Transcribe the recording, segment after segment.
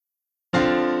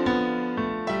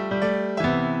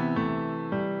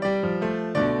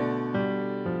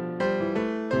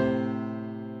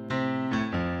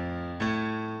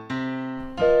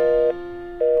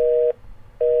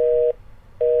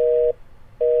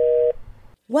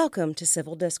Welcome to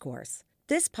Civil Discourse.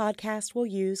 This podcast will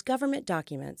use government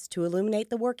documents to illuminate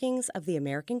the workings of the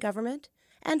American government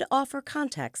and offer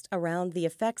context around the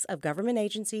effects of government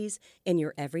agencies in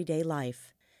your everyday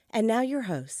life. And now your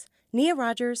hosts, Nia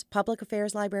Rogers, Public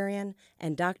Affairs Librarian,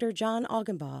 and Dr. John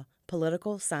Augenbaugh,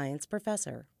 Political Science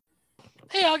Professor.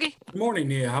 Hey, Augie. Good morning,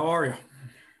 Nia. How are you?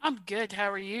 I'm good.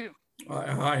 How are you?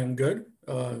 I am good.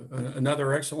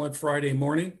 Another excellent Friday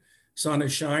morning. Sun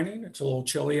is shining. It's a little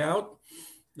chilly out.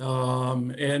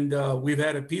 And we've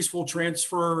had a peaceful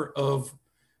transfer of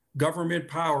government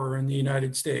power in the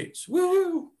United States.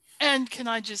 Woo! And can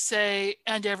I just say,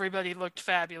 and everybody looked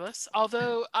fabulous.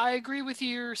 Although I agree with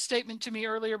your statement to me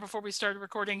earlier before we started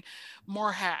recording,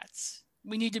 more hats.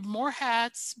 We needed more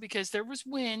hats because there was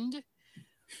wind.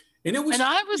 And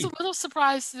I was a little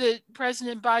surprised that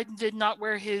President Biden did not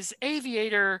wear his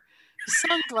aviator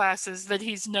sunglasses that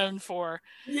he's known for.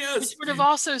 Yes. Which would have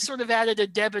also sort of added a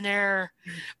debonair,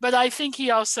 but I think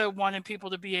he also wanted people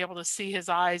to be able to see his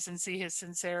eyes and see his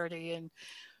sincerity. And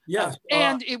yes,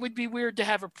 and it would be weird to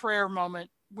have a prayer moment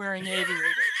wearing aviators.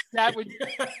 That would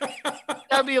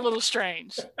be a little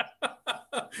strange,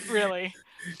 really.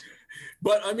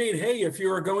 But I mean, hey, if you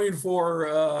were going for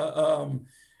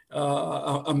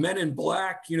a Men in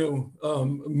Black,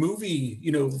 movie,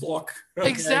 look. Okay?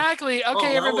 Exactly.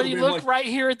 Okay, everybody look right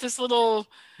here at this little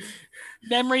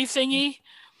memory thingy.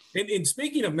 And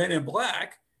speaking of Men in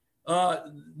Black,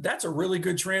 that's a really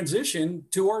good transition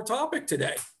to our topic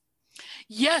today.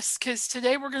 Yes, because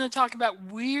today we're going to talk about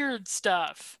weird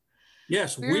stuff.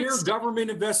 Yes, weird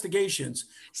government investigations.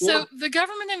 So the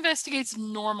government investigates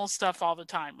normal stuff all the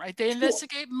time, right? They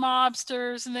investigate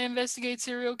mobsters and they investigate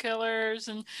serial killers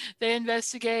and they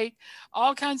investigate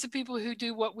all kinds of people who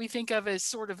do what we think of as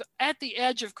sort of at the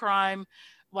edge of crime,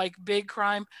 like big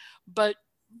crime, but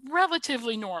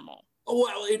relatively normal. Oh,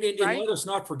 well, and let us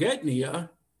not forget, Nia,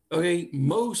 okay,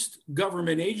 most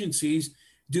government agencies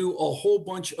do a whole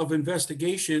bunch of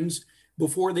investigations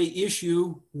before they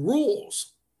issue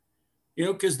rules.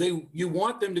 Because you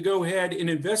want them to go ahead and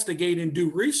investigate and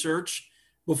do research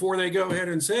before they go ahead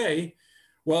and say,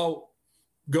 well,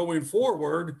 going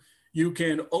forward, you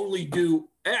can only do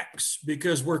X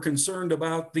because we're concerned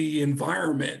about the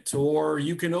environment, or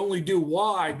you can only do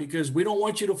Y because we don't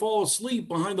want you to fall asleep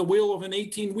behind the wheel of an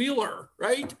 18-wheeler,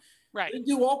 right? Right. They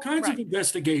do all kinds of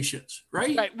investigations,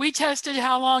 right? Right. We tested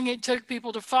how long it took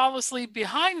people to fall asleep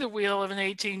behind the wheel of an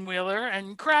 18-wheeler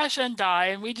and crash and die.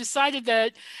 And we decided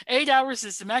that 8 hours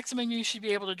is the maximum you should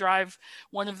be able to drive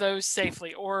one of those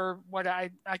safely, or what I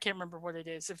can't remember what it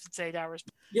is, if it's 8 hours.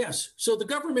 Yes. So the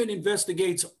government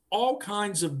investigates all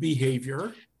kinds of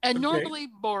behavior. And normally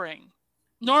boring.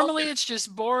 Normally it's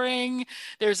just boring.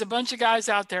 There's a bunch of guys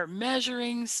out there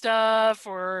measuring stuff,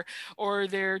 or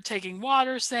they're taking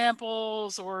water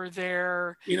samples, or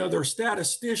they're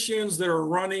statisticians that are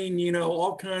running,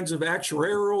 all kinds of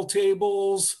actuarial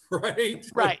tables, right?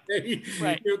 Right.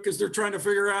 Right. Because they're trying to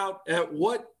figure out at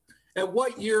what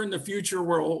year in the future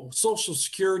will Social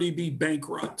Security be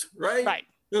bankrupt, right? Right.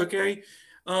 Okay.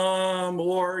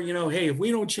 Or, hey, if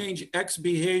we don't change X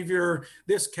behavior,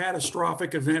 this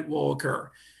catastrophic event will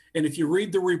occur. And if you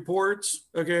read the reports,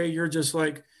 okay, you're just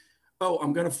like, oh,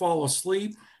 I'm going to fall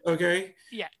asleep. Okay.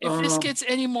 Yeah. If this gets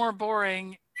any more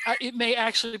boring, it may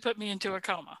actually put me into a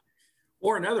coma.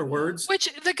 Or in other words,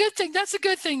 that's a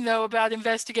good thing though about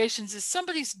investigations is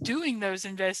somebody's doing those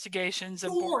investigations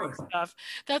of boring stuff.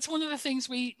 That's one of the things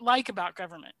we like about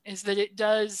government is that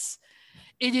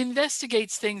it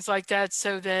investigates things like that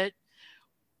so that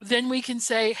then we can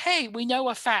say, hey, we know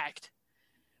a fact.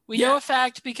 We know a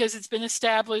fact because it's been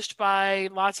established by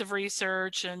lots of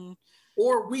research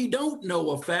or we don't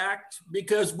know a fact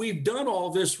because we've done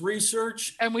all this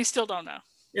research. And we still don't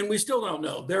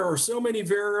know. There are so many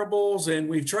variables and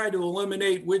we've tried to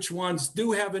eliminate which ones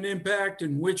do have an impact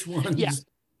and which ones. Yeah.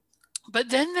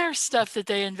 But then there's stuff that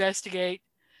they investigate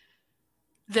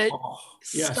that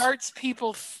starts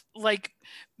people like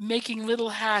making little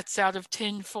hats out of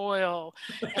tin foil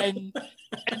and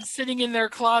sitting in their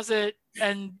closet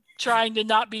and trying to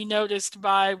not be noticed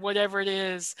by whatever it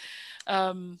is,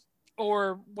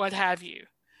 or what have you.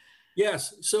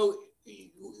 Yes. So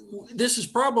this is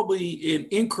probably an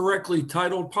incorrectly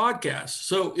titled podcast.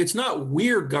 So it's not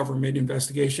weird government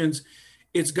investigations.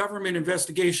 It's government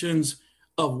investigations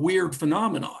of weird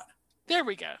phenomenon. There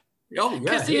we go. Oh, yeah.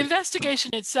 Because the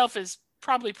investigation itself is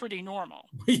probably pretty normal.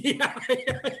 Yeah.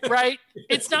 Right?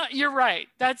 It's not, you're right.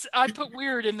 I put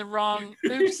weird in the wrong,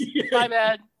 oops, my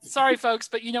bad. Sorry, folks,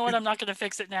 but you know what? I'm not going to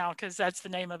fix it now because that's the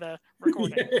name of the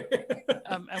recording.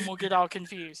 And we'll get all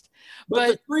confused.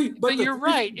 But you're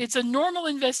right. It's a normal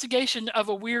investigation of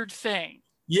a weird thing.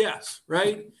 Yes,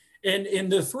 right. And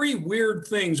the three weird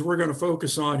things we're going to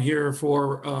focus on here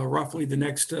for roughly the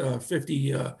next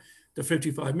 50 to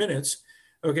 55 minutes,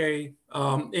 okay,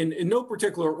 in no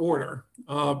particular order,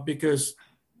 because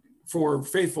for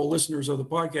faithful listeners of the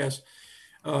podcast,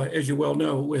 as you well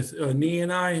know, with Nee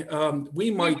and I,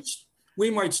 we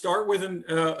might start with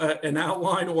an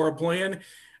outline or a plan,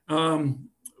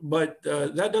 but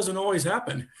that doesn't always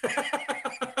happen.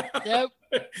 Yep.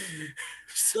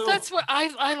 So that's what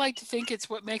I like to think. It's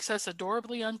what makes us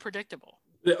adorably unpredictable.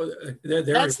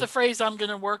 That's the phrase I'm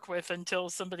going to work with until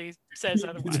somebody says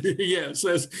otherwise. Yeah,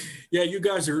 says, yeah, you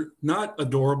guys are not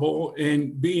adorable,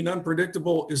 and being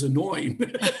unpredictable is annoying.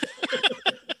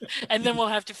 And then we'll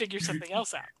have to figure something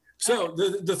else out. So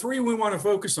the three we want to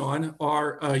focus on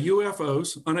are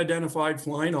UFOs, unidentified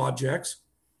flying objects,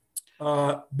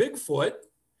 Bigfoot,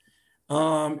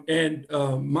 and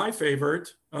my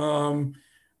favorite,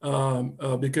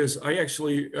 because I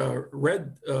actually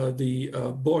read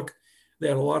the book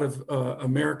that a lot of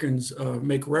Americans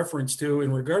make reference to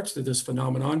in regards to this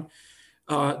phenomenon,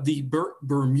 the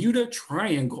Bermuda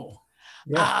Triangle.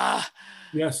 Yeah.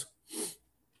 Yes.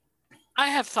 I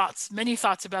have many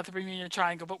thoughts about the Bermuda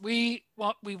Triangle, but we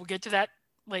will get to that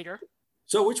later.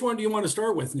 So which one do you want to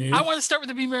start with, Neil? I want to start with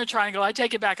the Bermuda Triangle. I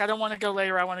take it back. I don't want to go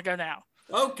later. I want to go now.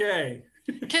 Okay.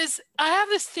 Because I have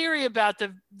this theory about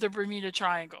the Bermuda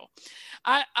Triangle.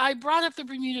 I brought up the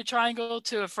Bermuda Triangle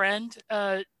to a friend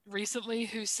recently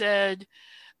who said,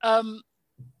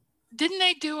 didn't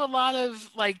they do a lot of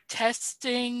like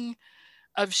testing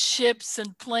of ships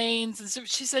and planes? And so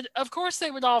she said, of course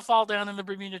they would all fall down in the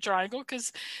Bermuda Triangle,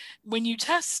 because when you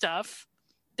test stuff,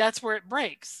 that's where it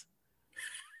breaks.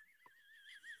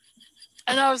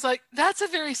 And I was like, that's a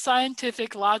very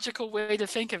scientific, logical way to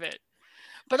think of it.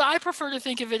 But I prefer to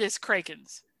think of it as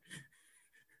krakens.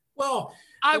 Well,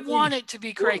 I want it to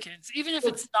be krakens. Even if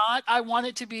it's not, I want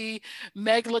it to be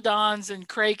megalodons and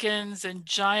krakens and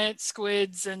giant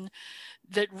squids and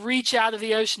that reach out of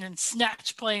the ocean and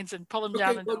snatch planes and pull them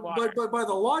down into the water. But by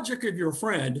the logic of your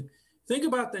friend, think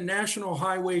about the National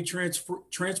Highway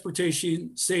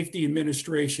Transportation Safety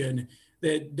Administration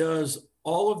that does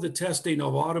all of the testing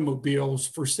of automobiles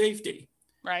for safety.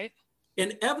 Right.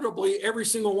 Inevitably, every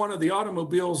single one of the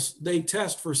automobiles they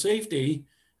test for safety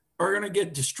are going to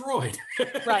get destroyed.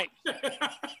 Right.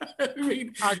 I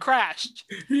mean, crashed.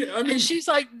 Yeah, I mean, and she's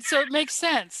like, so it makes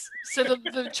sense. So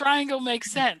the triangle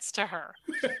makes sense to her,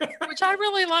 which I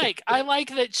really like. I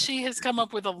like that she has come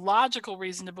up with a logical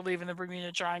reason to believe in the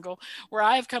Bermuda Triangle, where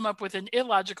I have come up with an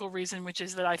illogical reason, which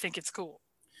is that I think it's cool.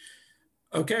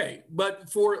 Okay, but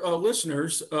for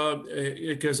listeners,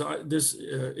 because this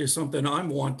is something I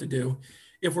want to do,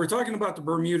 if we're talking about the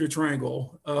Bermuda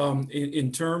Triangle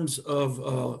in terms of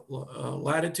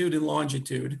latitude and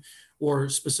longitude or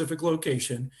specific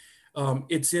location,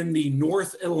 it's in the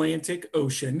North Atlantic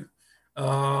Ocean,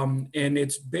 and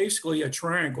it's basically a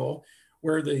triangle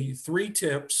where the three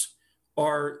tips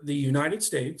are the United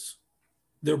States,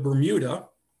 the Bermuda,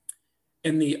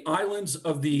 and the islands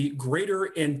of the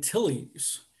Greater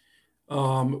Antilles,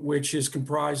 which is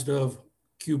comprised of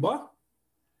Cuba,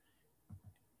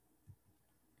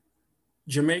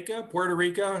 Jamaica, Puerto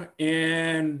Rico,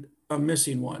 and I'm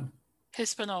missing one.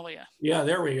 Hispaniola. Yeah,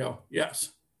 there we go.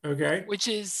 Yes. Okay. Which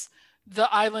is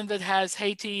the island that has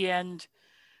Haiti and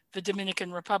the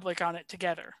Dominican Republic on it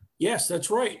together. Yes,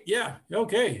 that's right. Yeah.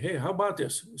 Okay. Hey, how about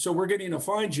this? So we're getting a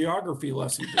fine geography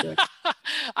lesson today.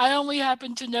 I only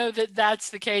happen to know that that's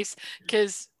the case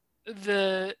because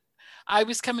I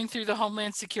was coming through the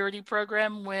Homeland Security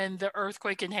program when the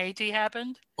earthquake in Haiti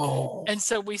happened. Oh. And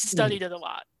so we studied it a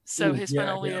lot. So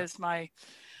Hispaniola is like,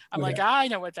 I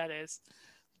know what that is.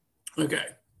 Okay.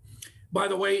 By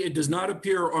the way, it does not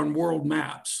appear on world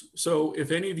maps. So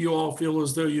if any of you all feel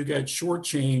as though you got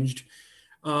shortchanged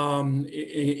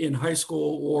in high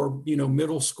school or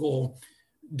middle school,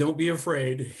 don't be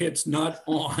afraid. It's not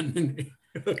on.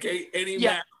 Okay.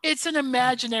 Map. It's an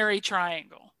imaginary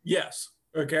triangle. Yes.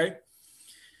 Okay.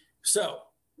 So,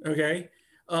 okay.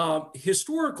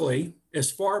 Historically, as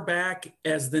far back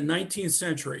as the 19th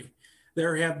century,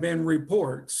 there have been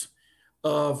reports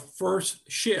of first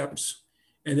ships,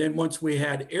 and then once we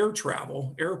had air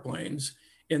travel, airplanes,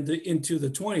 into the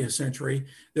 20th century,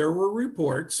 there were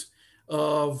reports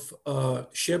of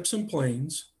ships and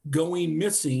planes going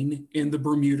missing in the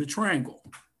Bermuda Triangle.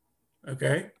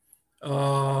 Okay.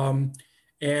 There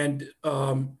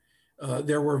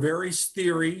were various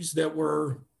theories that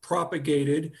were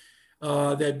propagated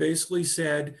that basically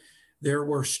said there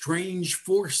were strange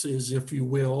forces, if you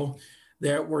will,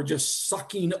 that were just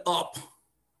sucking up,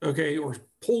 okay, or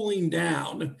pulling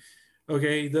down,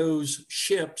 okay, those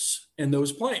ships and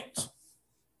those planes.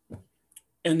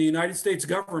 And the United States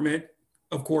government,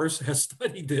 of course, has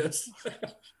studied this.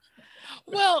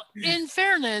 Well, in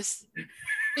fairness,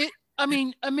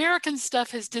 American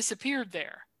stuff has disappeared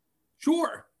there.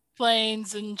 Sure.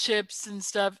 Planes and ships and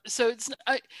stuff. So it's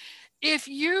if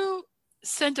you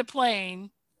sent a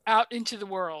plane out into the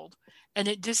world and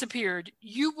it disappeared,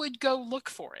 you would go look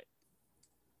for it.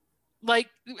 Like,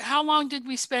 how long did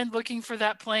we spend looking for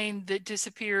that plane that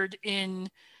disappeared in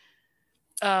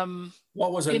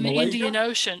what was it, in Malaysia? the Indian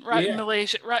Ocean, right? Yeah.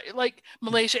 Malaysia, right? Like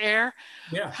Malaysia Air.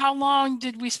 Yeah. How long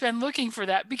did we spend looking for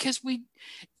that? Because we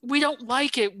don't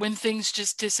like it when things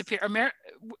just disappear.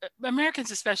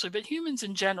 Americans especially, but humans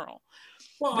in general.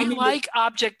 Well, we like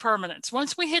object permanence.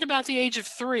 Once we hit about the age of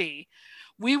 3,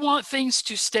 we want things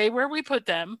to stay where we put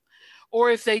them, or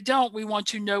if they don't, we want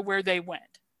to know where they went.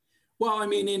 Well, I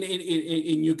mean, and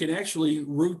you can actually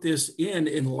root this in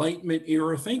Enlightenment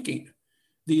era thinking.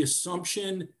 The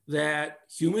assumption that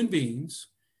human beings,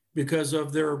 because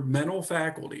of their mental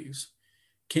faculties,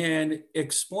 can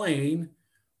explain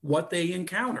what they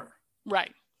encounter.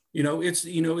 Right.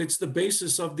 It's the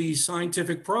basis of the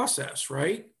scientific process,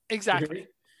 right? Exactly. Okay?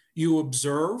 You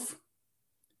observe,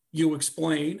 you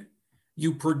explain,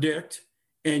 you predict,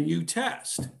 and you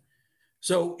test.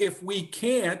 So if we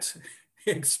can't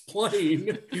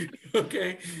explain,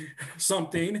 okay,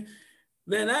 something,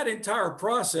 then that entire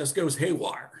process goes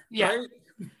haywire. Yeah. Right?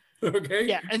 Okay.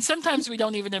 Yeah. And sometimes we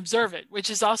don't even observe it, which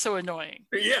is also annoying.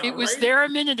 Yeah. It was there a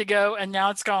minute ago and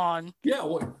now it's gone. Yeah.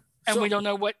 And we don't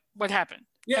know what happened.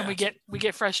 Yeah. And we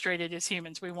get frustrated as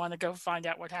humans. We want to go find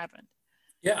out what happened.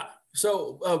 Yeah.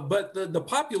 So, but the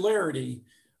popularity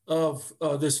of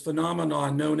this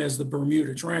phenomenon known as the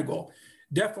Bermuda Triangle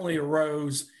definitely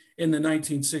arose in the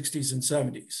 1960s and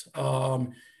 70s.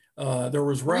 There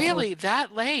was really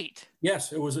that late.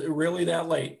 Yes, it was really that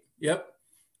late. Yep.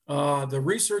 The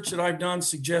research that I've done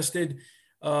suggested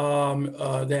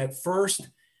that first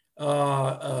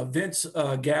Vince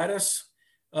Gaddis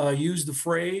used the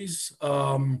phrase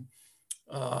in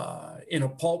a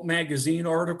Pulp magazine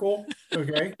article.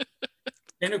 Okay.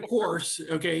 And of course,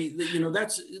 okay,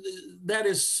 that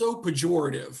is so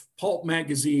pejorative, Pulp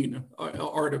magazine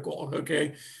article,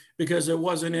 okay, because it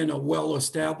wasn't in a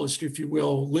well-established, if you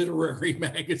will, literary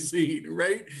magazine,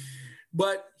 right?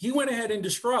 But he went ahead and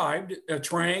described a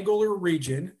triangular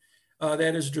region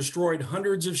that has destroyed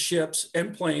hundreds of ships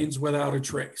and planes without a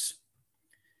trace.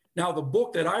 Now, the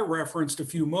book that I referenced a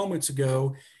few moments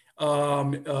ago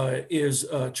is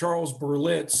Charles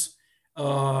Berlitz's,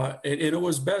 and it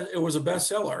was a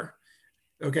bestseller.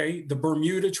 Okay, The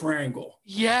Bermuda Triangle.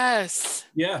 Yes.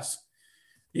 Yes.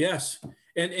 Yes.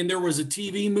 And there was a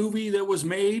TV movie that was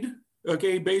made,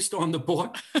 okay, based on the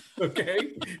book.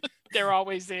 Okay. There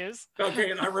always is.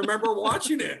 Okay. And I remember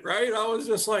watching it, right? I was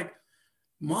just like,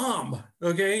 Mom,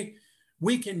 okay,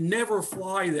 we can never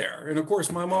fly there. And of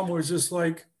course, my mom was just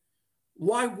like,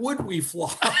 why would we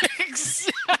fly?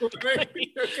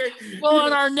 Exactly. Okay. Well,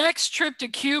 on our next trip to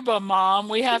Cuba, Mom,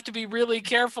 we have to be really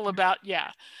careful about,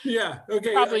 Yeah.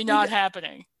 Okay. Probably not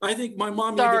happening. I think my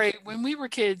mom. Sorry, when we were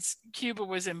kids, Cuba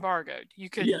was embargoed. You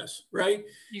couldn't. Yes, right.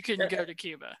 You couldn't go to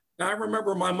Cuba. I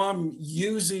remember my mom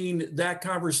using that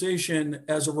conversation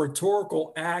as a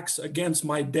rhetorical axe against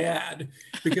my dad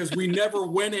because we never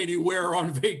went anywhere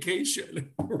on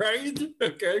vacation, right?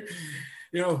 Okay.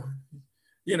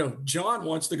 John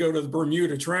wants to go to the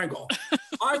Bermuda Triangle.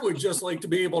 I would just like to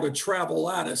be able to travel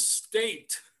out of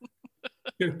state.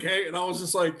 Okay. And I was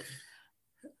just like,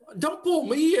 don't pull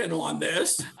me in on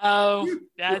this. Oh,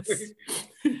 that's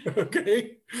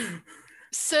okay.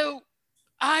 So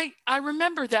I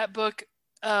remember that book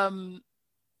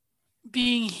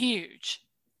being huge.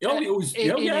 Oh, it was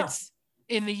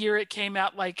in the year it came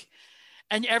out,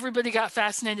 and everybody got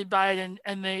fascinated by it,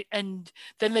 and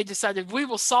then they decided we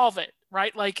will solve it,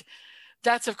 right? Like,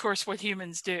 that's of course what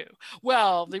humans do.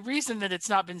 Well, the reason that it's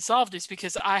not been solved is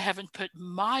because I haven't put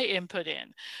my input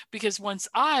in, because once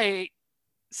I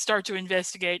start to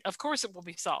investigate, of course it will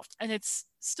be solved, and it's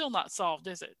still not solved,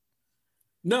 is it?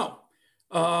 No.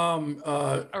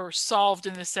 Or solved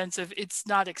in the sense of it's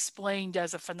not explained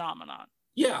as a phenomenon.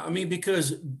 Yeah, I mean,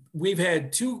 because we've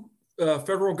had two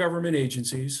federal government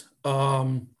agencies,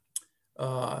 the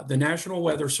National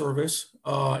Weather Service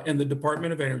and the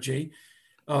Department of Energy,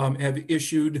 have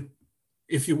issued,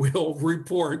 if you will,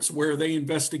 reports where they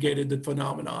investigated the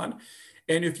phenomenon.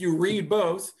 And if you read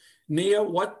both, Nia,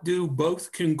 what do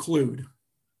both conclude?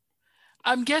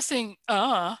 I'm guessing,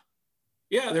 yeah,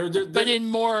 they're but in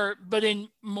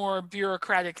more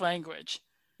bureaucratic language.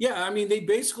 Yeah, I mean, they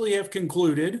basically have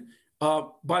concluded.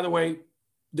 By the way,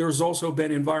 there's also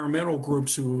been environmental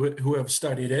groups who have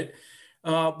studied it.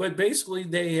 But basically,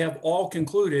 they have all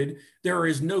concluded there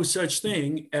is no such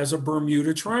thing as a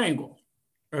Bermuda Triangle.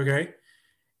 Okay.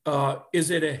 Is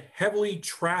it a heavily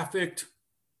trafficked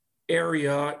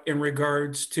area in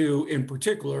regards to, in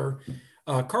particular,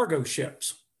 cargo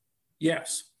ships?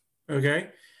 Yes. Okay.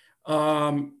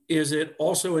 Is it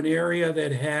also an area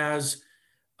that has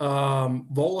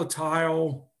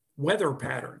volatile weather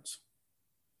patterns?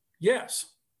 Yes.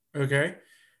 Okay.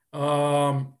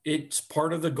 It's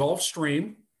part of the Gulf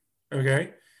Stream.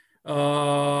 Okay.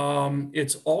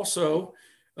 It's also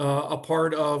a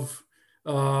part of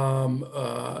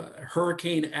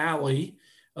Hurricane Alley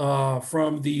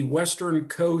from the western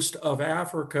coast of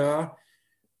Africa,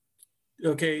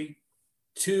 okay,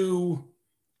 to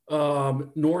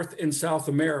North and South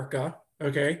America.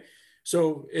 Okay.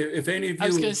 So if any of you... I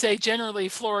was going to say generally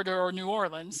Florida or New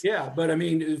Orleans. Yeah, but I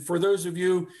mean, for those of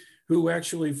you who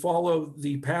actually follow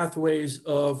the pathways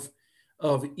of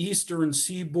eastern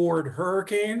seaboard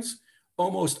hurricanes,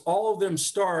 almost all of them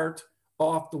start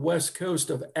off the west coast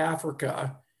of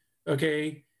Africa,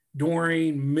 okay,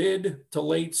 during mid to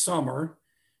late summer,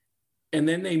 and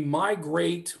then they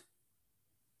migrate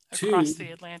across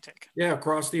the Atlantic. Yeah,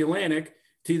 across the Atlantic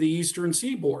to the eastern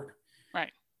seaboard.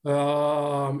 Right.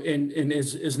 And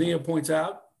as Nia points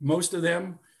out, most of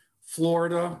them,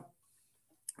 Florida,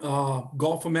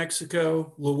 Gulf of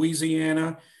Mexico,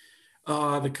 Louisiana,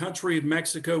 the country of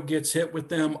Mexico gets hit with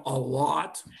them a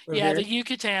lot. Okay? Yeah, the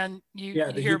Yucatan, you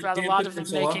hear about a lot of them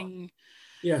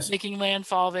making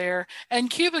landfall there. And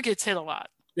Cuba gets hit a lot.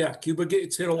 Yeah, Cuba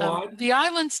gets hit a lot. The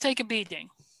islands take a beating.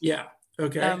 Yeah,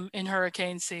 okay. In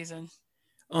hurricane season.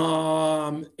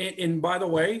 And by the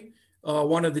way,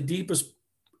 one of the deepest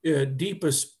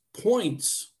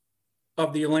points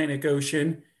of the Atlantic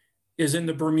Ocean is in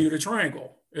the Bermuda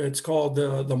Triangle. It's called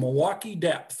the Milwaukee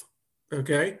Depth.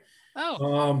 Okay.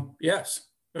 Oh. Yes.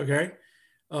 Okay.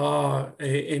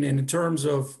 And in terms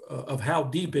of how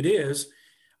deep it is,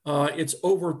 it's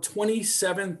over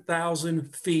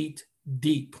 27,000 feet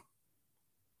deep.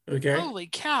 Okay. Holy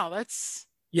cow! That's...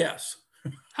 Yes.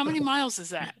 How many miles is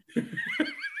that?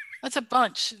 That's a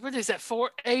bunch. What is that?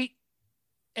 8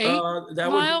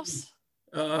 miles?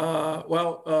 No.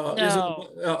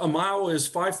 A mile is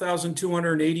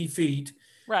 5,280 feet.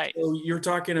 Right. So you're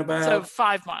talking about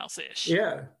 5 miles ish.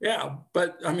 Yeah.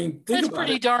 But I mean, that's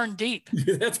pretty darn deep.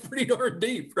 That's pretty darn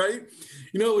deep, right?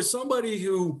 As somebody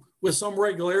who with some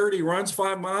regularity runs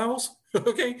 5 miles,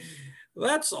 okay,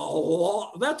 that's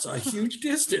a huge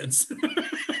distance.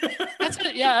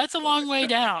 That's a long way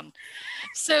down.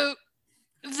 So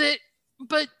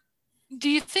but do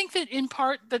you think that in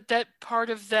part that part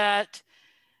of that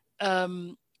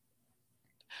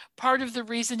part of the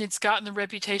reason it's gotten the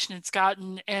reputation it's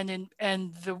gotten and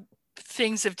the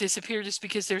things have disappeared is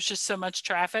because there's just so much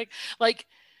traffic? Like,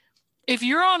 if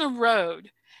you're on a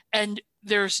road and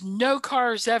there's no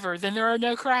cars ever, then there are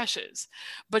no crashes.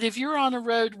 But if you're on a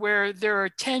road where there are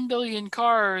 10 billion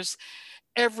cars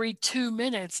every 2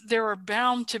 minutes, there are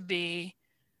bound to be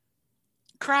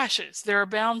crashes. There are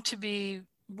bound to be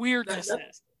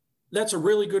weirdnesses. That's a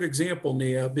really good example,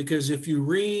 Nia, because if you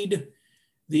read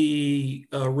the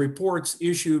reports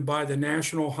issued by the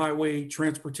National Highway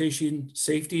Transportation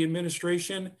Safety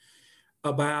Administration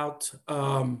about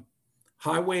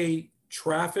highway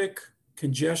traffic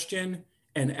congestion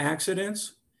and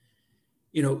accidents,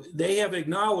 they have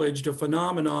acknowledged a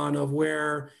phenomenon of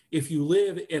where if you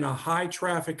live in a high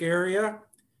traffic area,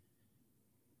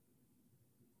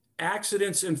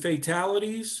 accidents and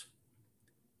fatalities,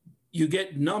 you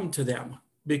get numb to them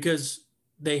because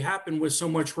they happen with so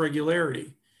much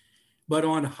regularity. But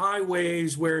on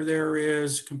highways where there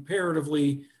is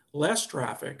comparatively less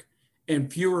traffic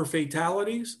and fewer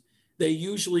fatalities, they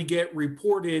usually get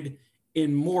reported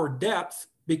in more depth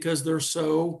because they're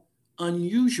so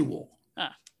unusual.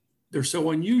 They're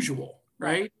so unusual,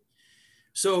 right?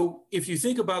 So if you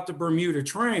think about the Bermuda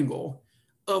Triangle,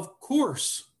 of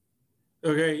course,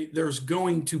 okay, there's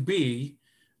going to be,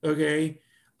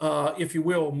 if you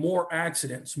will, more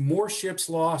accidents, more ships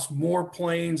lost, more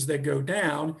planes that go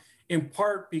down, in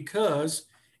part because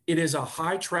it is a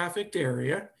high trafficked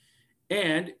area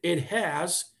and it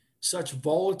has such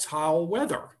volatile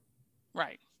weather.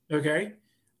 Right. Okay.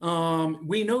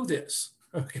 We know this.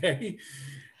 Okay.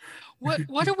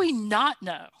 What do we not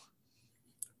know?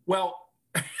 Well,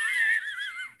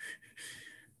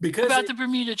 because about the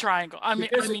Bermuda Triangle.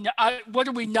 What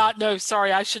do we not know?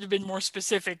 Sorry, I should have been more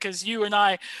specific, because you and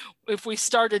I, if we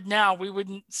started now, we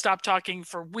wouldn't stop talking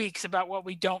for weeks about what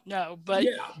we don't know. But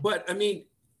yeah, but I mean,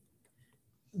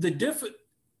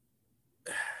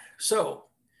 so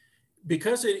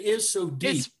because it is so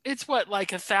deep. It's what,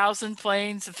 like 1,000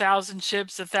 planes, 1,000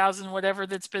 ships, 1,000 whatever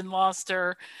that's been lost.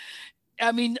 Or,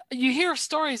 I mean, you hear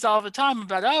stories all the time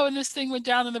about, oh, and this thing went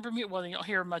down in the Bermuda. Well, you don't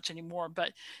hear much anymore,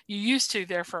 but you used to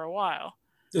there for a while.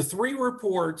 The 3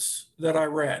 reports that I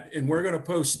read, and we're going to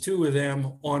post 2 of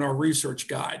them on our research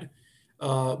guide,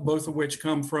 both of which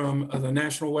come from the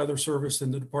National Weather Service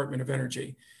and the Department of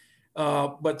Energy.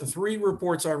 But the 3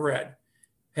 reports I read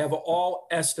have all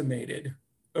estimated,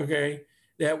 okay,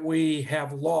 that we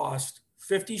have lost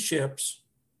 50 ships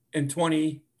and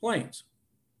 20 planes.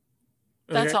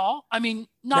 Okay? That's all? I mean,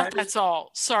 that's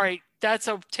all. Sorry, that's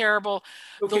a terrible.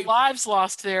 Okay. The lives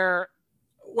lost there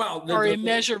are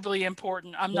immeasurably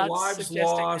important. I'm not suggesting the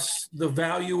lives lost, the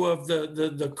value of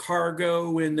the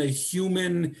cargo and the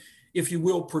human, if you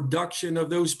will, production of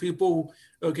those people,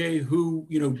 okay, who,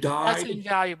 died. That's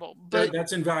invaluable. But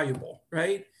that's invaluable,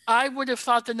 right? I would have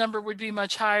thought the number would be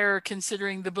much higher,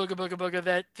 considering the booga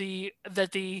that the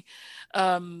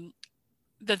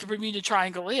Bermuda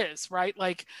Triangle is, right?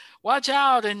 Like, watch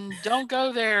out and don't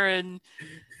go there.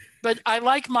 But I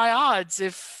like my odds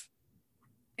if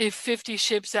 50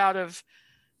 ships out of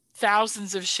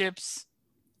thousands of ships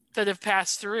that have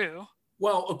passed through.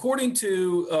 Well, according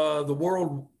to the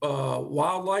World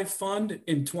Wildlife Fund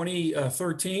in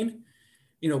 2013,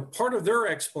 part of their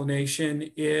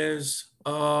explanation is,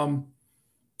 and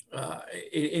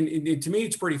to me,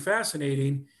 it's pretty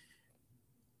fascinating,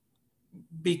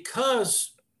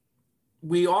 because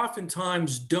we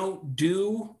oftentimes don't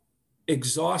do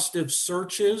exhaustive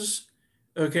searches,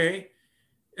 okay?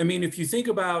 I mean, if you think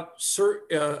about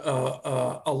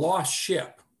a lost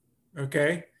ship,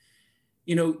 okay,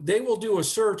 they will do a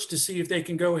search to see if they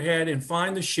can go ahead and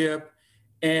find the ship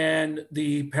and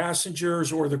the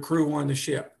passengers or the crew on the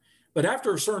ship. But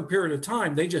after a certain period of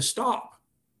time, they just stop,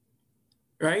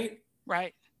 right?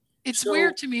 Right. It's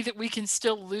weird to me that we can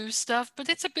still lose stuff, but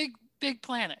it's a big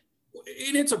planet.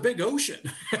 And it's a big ocean.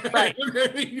 Right.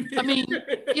 I mean,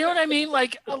 you know what I mean?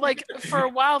 Like for a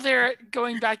while there,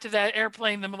 going back to that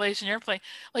airplane, the Malaysian airplane,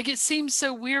 like, it seems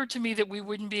so weird to me that we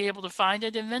wouldn't be able to find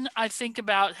it. And then I think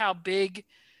about how big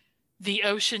the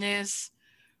ocean is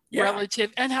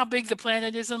relative, and how big the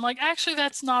planet is. And like, actually,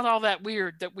 that's not all that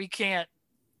weird that we can't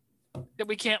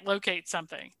locate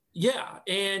something. Yeah.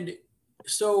 And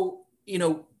so,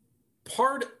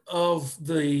 part of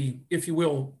the, if you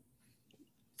will,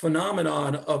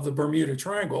 phenomenon of the Bermuda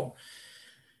Triangle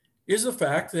is the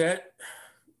fact that,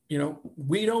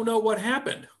 we don't know what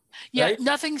happened. Yeah, right?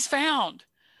 Nothing's found.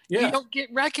 Yeah. You don't get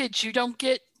wreckage. You don't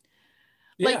get,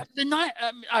 like,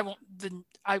 the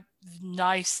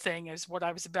nice thing is what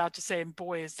I was about to say, and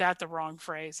boy, is that the wrong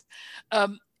phrase.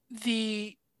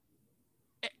 A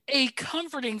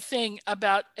comforting thing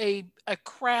about a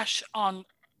crash on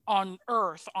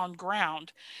Earth, on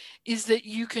ground, is that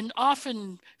you can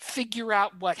often figure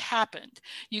out what happened.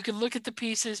 You can look at the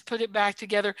pieces, put it back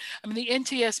together. I mean, the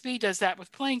NTSB does that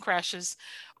with plane crashes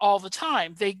all the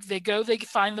time. They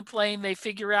find the plane, they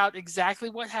figure out exactly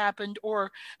what happened,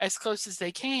 or as close as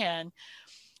they can.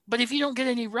 But if you don't get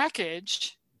any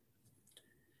wreckage,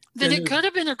 then it could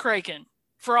have been a Kraken,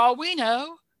 for all we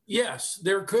know. Yes,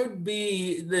 there could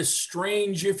be this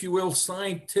strange, if you will,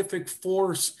 scientific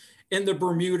force in the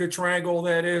Bermuda Triangle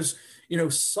that is,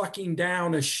 sucking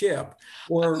down a ship,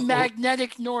 or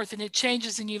magnetic north, and it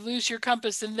changes and you lose your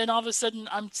compass, and then all of a sudden,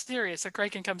 I'm serious, a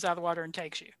Kraken comes out of the water and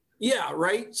takes you. Yeah,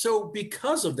 right. So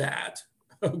because of that,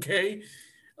 okay,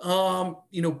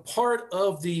 part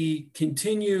of the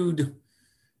continued,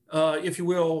 if you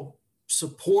will,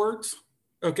 support,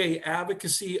 okay,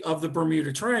 advocacy of the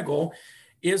Bermuda Triangle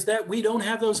is that we don't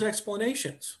have those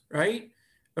explanations, right?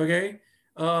 Okay.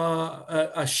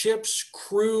 A ship's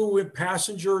crew and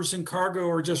passengers and cargo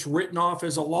are just written off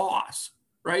as a loss,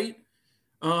 right?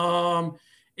 And,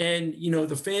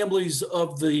 the families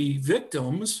of the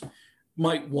victims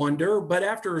might wonder, but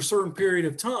after a certain period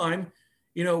of time,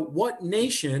 what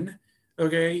nation,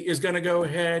 okay, is going to go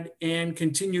ahead and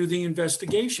continue the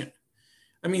investigation?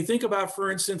 I mean, think about,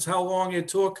 for instance, how long it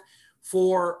took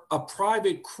for a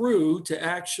private crew to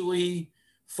actually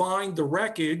find the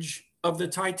wreckage of the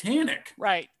Titanic.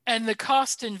 Right. And the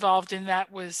cost involved in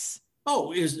that was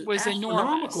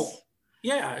enormous.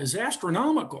 Yeah, is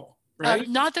astronomical, right?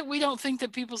 Not that we don't think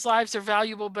that people's lives are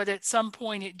valuable, but at some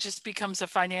point it just becomes a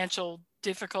financial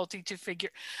difficulty to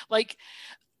figure. Like,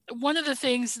 one of the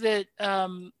things that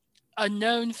a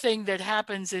known thing that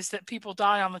happens is that people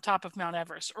die on the top of Mount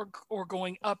Everest, or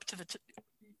going up to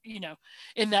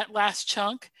in that last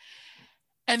chunk.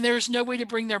 And there's no way to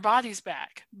bring their bodies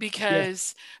back,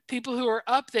 because people who are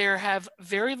up there have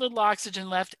very little oxygen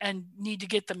left and need to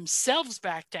get themselves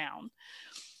back down.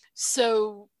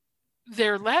 So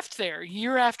they're left there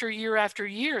year after year after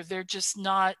year. They're just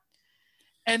not,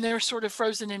 and they're sort of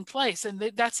frozen in place.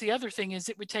 And that's the other thing, is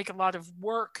it would take a lot of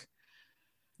work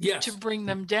to bring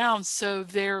them down. So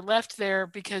they're left there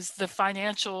because the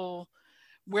financial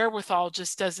wherewithal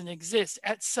just doesn't exist.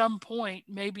 At some point,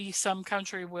 maybe some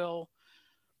country will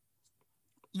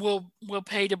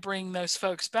pay to bring those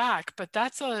folks back, but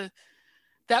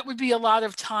that would be a lot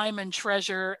of time and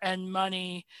treasure and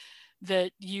money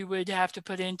that you would have to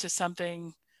put into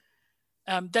something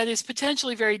that is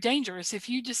potentially very dangerous. If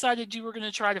you decided you were going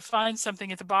to try to find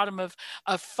something at the bottom of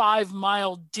a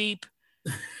 5-mile deep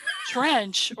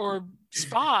trench or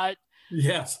spot,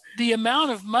 yes, the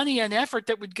amount of money and effort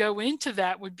that would go into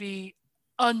that would be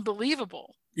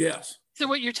unbelievable. Yes. So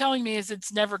what you're telling me is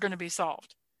it's never going to be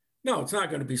solved. No, it's not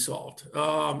going to be solved.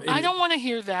 I don't want to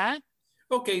hear that.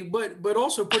 Okay, but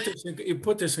also put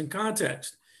this in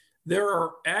context. There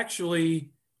are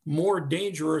actually more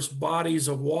dangerous bodies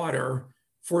of water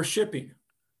for shipping.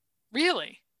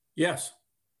 Really? Yes.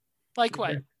 Like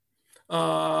what?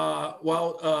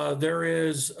 There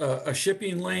is a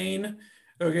shipping lane,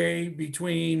 okay,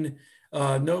 between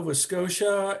Nova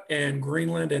Scotia and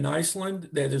Greenland and Iceland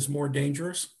that is more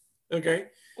dangerous. Okay.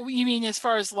 You mean as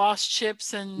far as lost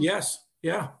ships and? Yes.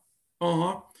 Yeah.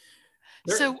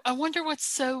 So I wonder what's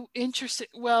so interesting.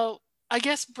 Well, I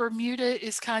guess Bermuda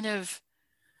is kind of,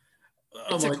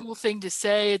 it's a cool thing to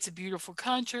say. It's a beautiful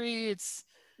country. It's,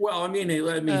 well, I mean,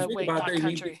 think about that.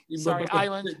 Country. Sorry,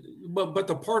 island. But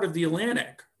the part of the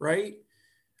Atlantic, right?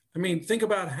 I mean, think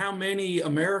about how many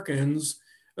Americans,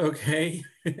 okay,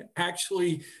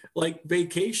 actually like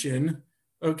vacation,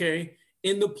 okay,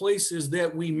 in the places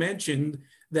that we mentioned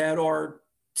that are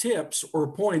tips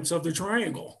or points of the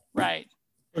triangle. Right.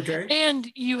 Okay.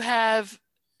 And you have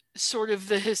sort of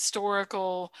the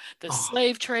historical,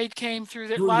 slave trade came through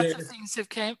there. Lots of things have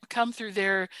come through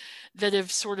there that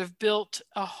have sort of built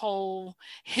a whole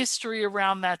history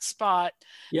around that spot.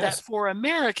 Yes. That for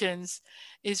Americans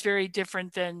is very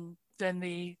different than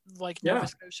the Nova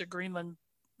Scotia, Greenland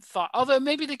thought. Although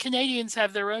maybe the Canadians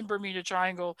have their own Bermuda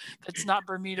Triangle that's not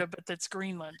Bermuda, but that's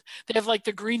Greenland. They have like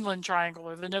the Greenland Triangle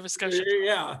or the Nova Scotia Triangle.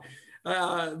 Yeah.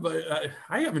 But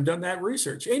I haven't done that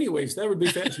research. Anyways, that would be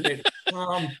fascinating.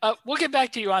 We'll get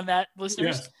back to you on that,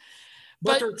 listeners. Yes.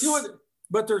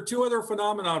 But there are two other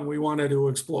phenomenon we wanted to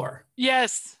explore.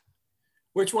 Yes.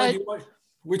 Which one do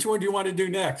you want to do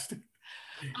next?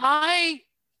 I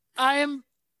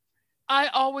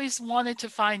always wanted to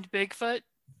find Bigfoot.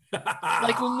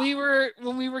 Like when we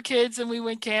were kids and we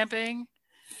went camping,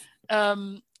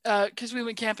 because we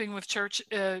went camping with church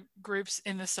groups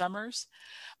in the summers.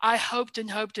 I hoped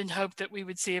and hoped and hoped that we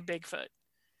would see a Bigfoot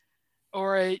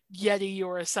or a Yeti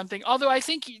or something. Although I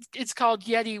think it's called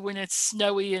Yeti when it's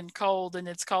snowy and cold, and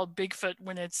it's called Bigfoot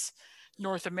when it's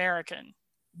North American.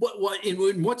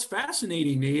 What's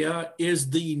fascinating, Nia,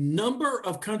 is the number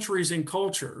of countries and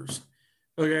cultures,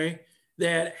 okay,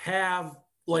 that have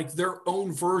like their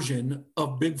own version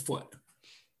of Bigfoot.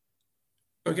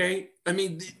 Okay, I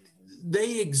mean,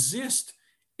 they exist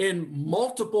in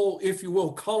multiple, if you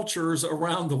will, cultures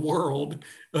around the world.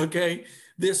 Okay,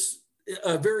 this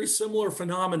very similar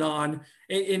phenomenon,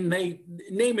 and they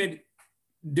name it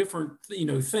different,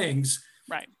 things.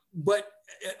 Right. But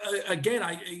again,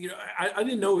 I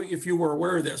didn't know if you were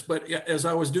aware of this, but as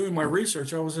I was doing my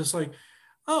research, I was just like,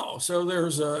 oh, so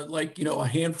there's a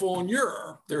handful in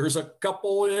Europe. There's a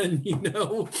couple in,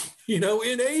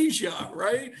 in Asia,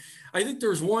 right? I think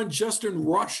there's one just in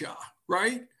Russia,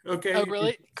 right? Okay. Oh,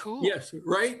 really? Cool. Yes.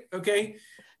 Right. Okay.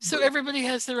 So everybody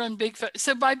has their own Bigfoot.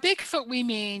 So by Bigfoot, we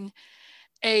mean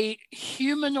a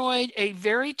humanoid, a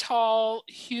very tall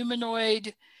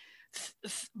humanoid,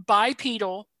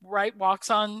 bipedal, right? Walks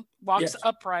yes.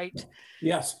 upright.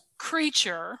 Yes.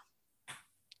 Creature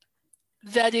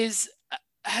that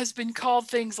has been called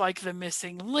things like the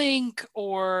missing link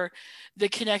or the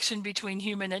connection between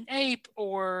human and ape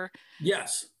or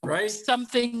yes, right,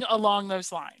 something along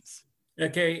those lines.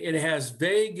 Okay, it has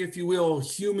vague, if you will,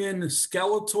 human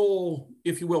skeletal,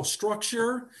 if you will,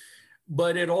 structure,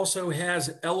 but it also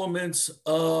has elements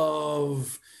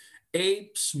of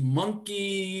apes,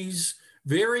 monkeys,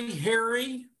 very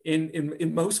hairy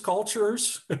in most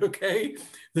cultures. Okay,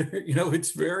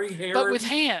 it's very hairy, but with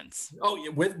hands. Oh, yeah,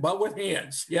 with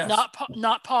hands. Yes,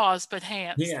 not paws, but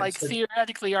hands. Like so,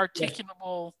 theoretically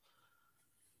articulable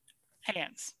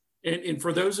hands. And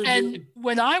for those of you, and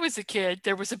when I was a kid,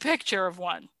 there was a picture of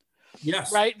one.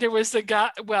 Yes, right. There was a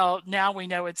guy. Well, now we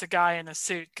know it's a guy in a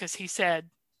suit because he said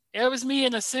it was me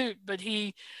in a suit. But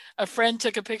a friend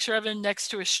took a picture of him next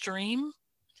to a stream.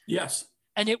 Yes,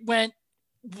 and it went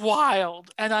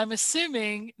wild. And I'm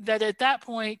assuming that at that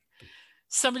point,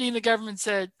 somebody in the government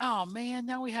said, oh man,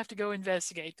 now we have to go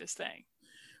investigate this thing.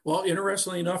 Well,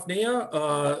 interestingly enough, Nia,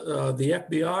 the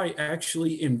FBI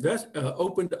actually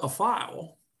opened a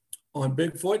file on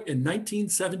Bigfoot in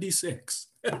 1976.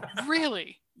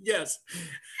 Really? Yes.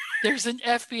 There's an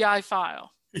FBI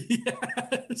file.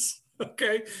 Yes.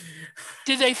 Okay.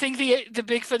 Do they think the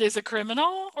Bigfoot is a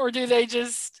criminal, or do they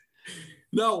just...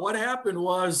 No, what happened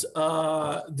was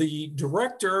the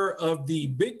director of the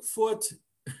Bigfoot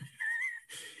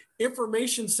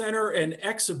Information Center and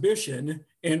Exhibition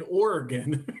in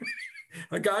Oregon,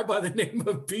 a guy by the name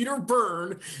of Peter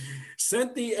Byrne,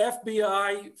 sent the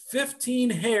FBI 15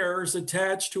 hairs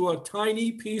attached to a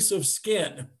tiny piece of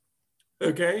skin.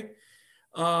 Okay.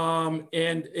 And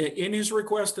in his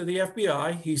request to the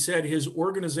FBI, he said his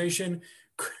organization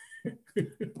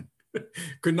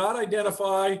could not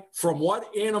identify from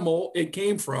what animal it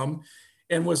came from,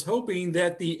 and was hoping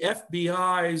that the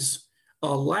FBI's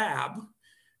lab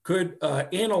could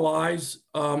analyze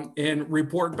and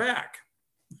report back.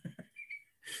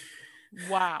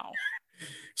 Wow.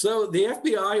 So the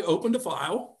FBI opened a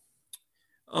file.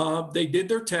 They did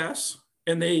their tests,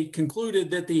 and they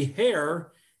concluded that the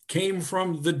hair came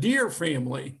from the deer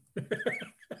family.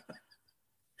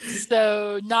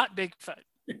 So not Bigfoot.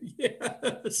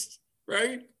 Yes,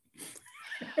 right?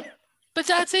 But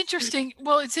that's interesting.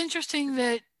 Well, it's interesting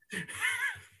that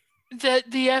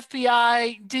the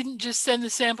FBI didn't just send the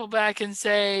sample back and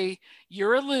say,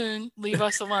 you're a loon, leave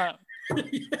us alone.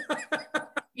 Yeah.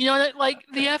 You know, like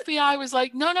the FBI was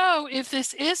like, no, if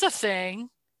this is a thing,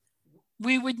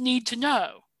 we would need to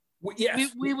know.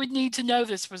 Yes. We would need to know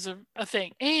this was a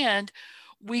thing. And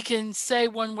we can say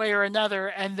one way or another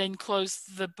and then close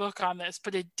the book on this.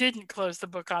 But it didn't close the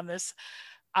book on this,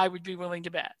 I would be willing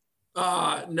to bet.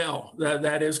 No,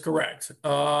 that is correct.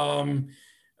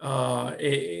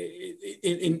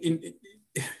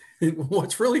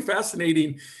 What's really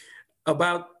fascinating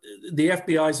about the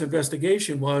FBI's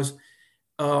investigation was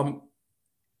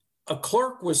a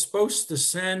clerk was supposed to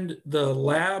send the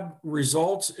lab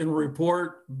results and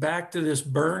report back to this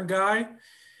Byrne guy,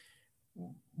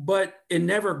 but it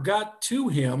never got to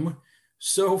him.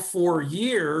 So for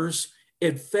years,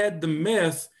 it fed the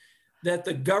myth that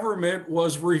the government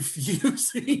was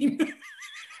refusing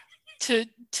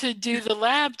to do the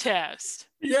lab test.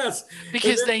 Yes.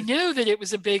 Because they knew that it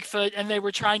was a Bigfoot and they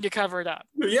were trying to cover it up.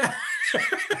 Yeah.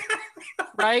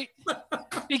 Right?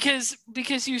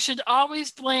 Because you should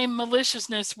always blame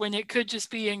maliciousness when it could just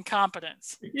be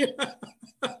incompetence. Yeah.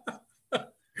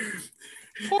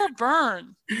 Poor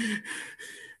Byrne.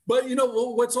 But you know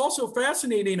what's also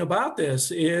fascinating about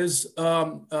this is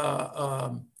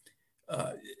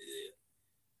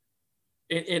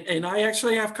and I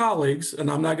actually have colleagues,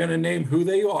 and I'm not going to name who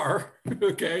they are,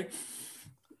 okay?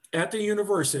 At the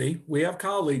university, we have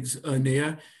colleagues,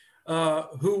 Nia,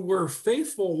 who were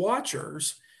faithful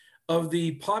watchers of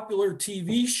the popular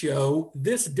TV show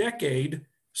This Decade,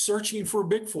 Searching for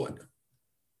Bigfoot.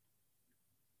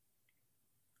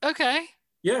 Okay.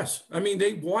 Yes. I mean,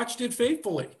 they watched it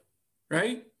faithfully,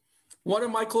 right? One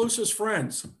of my closest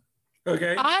friends,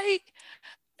 okay? I'm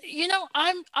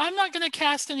not going to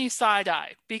cast any side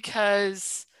eye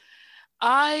because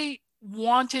I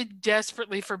wanted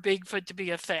desperately for Bigfoot to be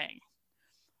a thing.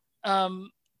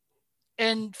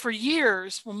 And for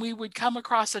years, when we would come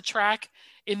across a track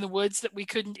in the woods that we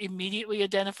couldn't immediately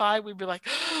identify, we'd be like,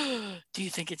 oh, do you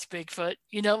think it's Bigfoot?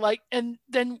 You know, like, and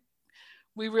then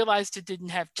we realized it didn't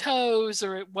have toes,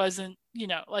 or it wasn't,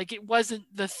 like it wasn't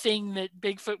the thing that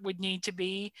Bigfoot would need to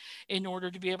be in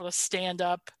order to be able to stand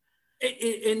up.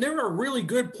 And there are really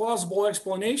good plausible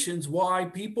explanations why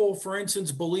people, for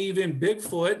instance, believe in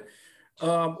Bigfoot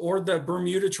or the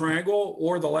Bermuda Triangle,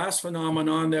 or the last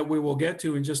phenomenon that we will get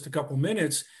to in just a couple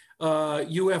minutes,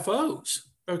 UFOs.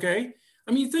 Okay.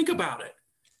 I mean, think about it.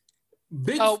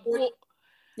 Bigfoot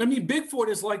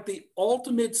is like the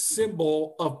ultimate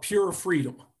symbol of pure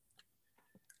freedom.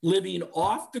 Living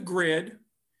off the grid,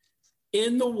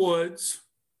 in the woods,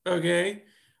 okay?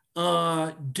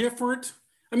 Different.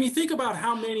 I mean, think about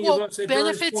how many of us...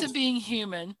 benefits of being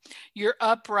human. You're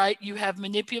upright. You have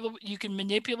you can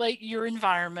manipulate your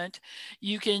environment.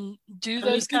 You can do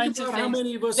those kinds of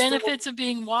things. Benefits of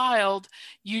being wild.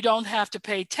 You don't have to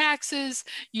pay taxes.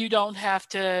 You don't have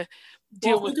to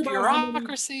deal with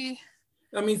bureaucracy.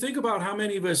 Think about how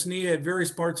many of us, Nia, at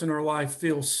various parts in our life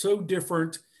feel so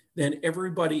different than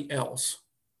everybody else,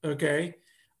 okay?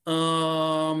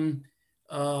 And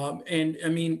I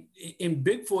mean,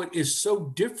 Bigfoot is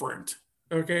so different,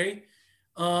 okay?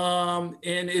 And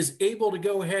is able to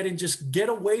go ahead and just get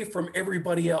away from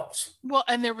everybody else. Well,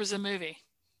 and there was a movie.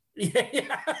 Yeah,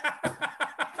 yeah.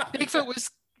 Bigfoot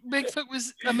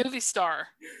was a movie star,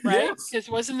 right? Yes. Because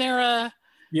wasn't there a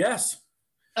Yes.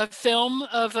 film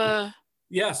of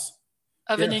Yes.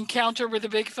 an Yes. encounter with a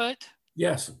Bigfoot?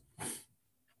 Yes.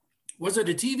 Was it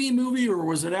a TV movie or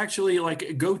was it actually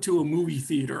like go to a movie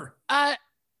theater?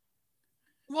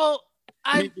 Well,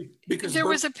 because there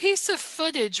was a piece of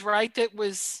footage, right? That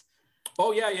was.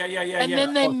 Oh yeah. And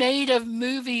then they made a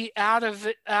movie out of.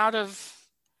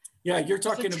 Yeah, you're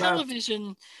talking about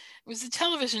television. It was a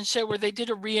television show where they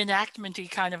did a reenactment-y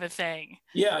kind of a thing.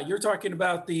 Yeah, you're talking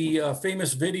about the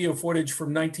famous video footage from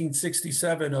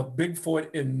 1967 of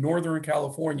Bigfoot in Northern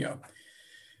California.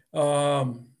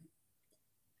 And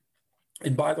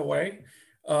by the way,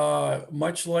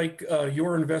 much like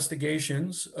your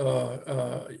investigations,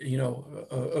 of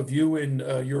you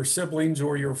and your siblings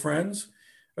or your friends,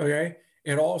 okay,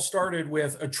 it all started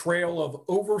with a trail of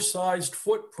oversized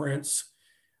footprints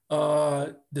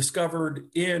discovered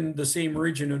in the same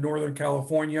region of Northern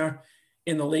California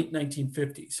in the late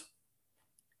 1950s.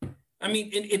 I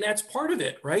mean, and that's part of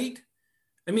it, right?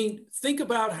 I mean, think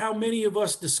about how many of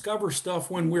us discover stuff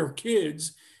when we're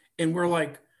kids and we're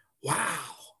like,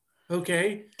 wow,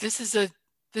 okay. This is a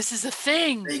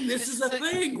thing. This is a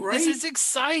thing, right? This is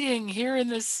exciting here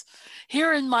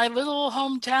in my little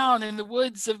hometown, in the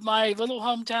woods of my little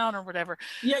hometown or whatever.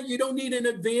 Yeah, you don't need an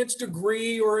advanced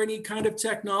degree or any kind of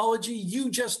technology. You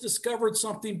just discovered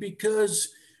something because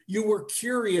you were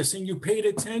curious and you paid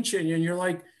attention and you're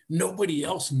like, nobody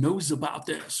else knows about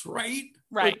this, right?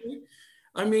 Right. Okay?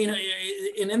 I mean,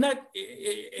 and that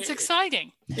it's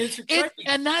exciting. It's exciting.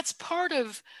 And that's part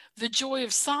of the joy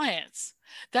of science.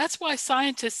 That's why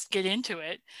scientists get into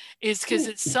it, is because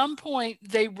at some point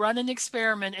they run an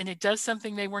experiment and it does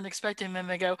something they weren't expecting, and then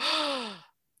they go, oh,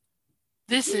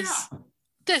 this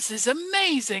is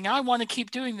amazing. I want to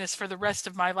keep doing this for the rest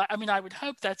of my life. I mean, I would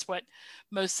hope that's what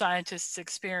most scientists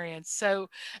experience. So,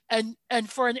 and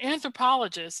for an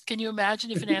anthropologist, can you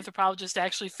imagine if an anthropologist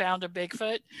actually found a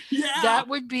Bigfoot? Yeah. That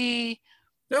would be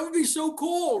so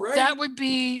cool, right? That would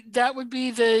be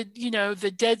the,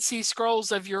 the Dead Sea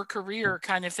Scrolls of your career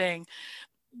kind of thing,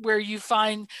 where you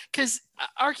find, because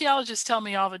archaeologists tell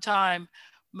me all the time,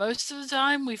 most of the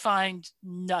time we find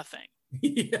nothing.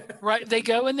 Yeah. Right? They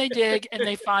go and they dig and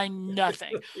they find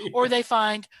nothing. Yeah. Or they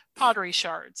find pottery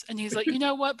shards. And he's like, you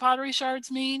know what pottery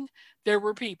shards mean? There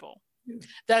were people.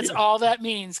 That's all that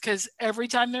means, because every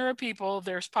time there are people,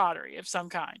 there's pottery of some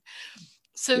kind.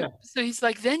 So he's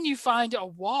like, then you find a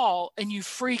wall and you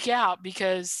freak out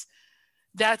because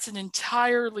that's an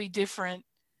entirely different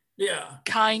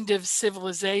kind of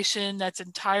civilization. That's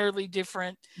entirely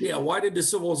different. Yeah. Why did the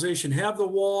civilization have the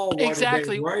wall? Why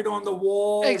exactly. Did they write on the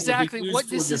wall? Exactly. What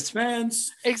this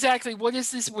defense? Exactly. What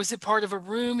is this? Was it part of a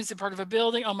room? Is it part of a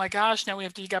building? Oh my gosh. Now we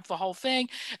have to dig up the whole thing.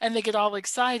 And they get all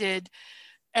excited.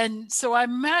 And so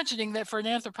I'm imagining that for an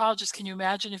anthropologist, can you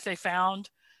imagine if they found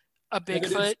a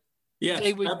Bigfoot? Yes.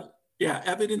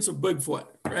 Evidence of Bigfoot,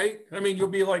 right? I mean, you'll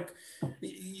be like,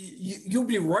 you'll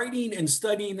be writing and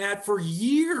studying that for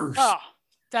years. Oh,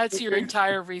 that's your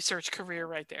entire research career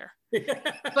right there.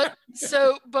 But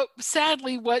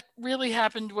sadly, what really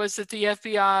happened was that the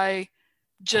FBI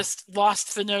just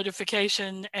lost the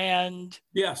notification and.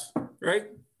 Yes, right?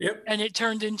 Yep. And it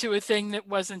turned into a thing that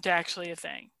wasn't actually a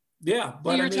thing. Yeah,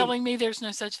 but you're telling me there's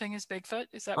no such thing as Bigfoot?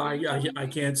 Is that what you're telling me? I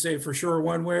can't say for sure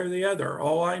one way or the other.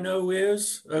 All I know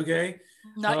is,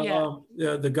 not yet.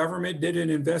 The government did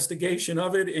an investigation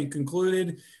of it and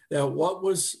concluded that what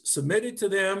was submitted to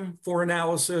them for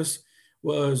analysis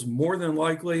was more than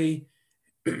likely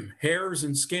hairs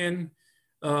and skin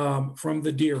from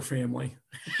the deer family.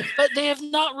 But they have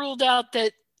not ruled out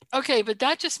that. Okay, but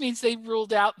that just means they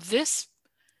ruled out this.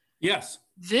 Yes.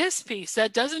 This piece.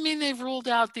 That doesn't mean they've ruled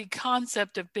out the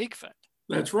concept of Bigfoot.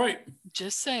 That's right.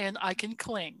 Just saying, I can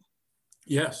cling.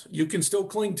 Yes, you can still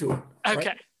cling to it. Okay.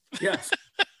 Right? Yes.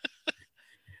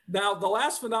 Now, the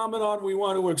last phenomenon we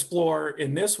want to explore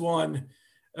in this one,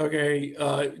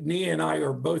 Nia and I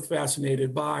are both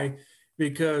fascinated by,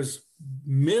 because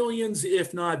millions,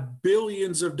 if not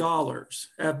billions of dollars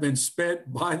have been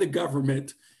spent by the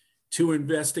government to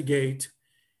investigate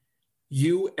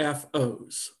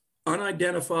UFOs.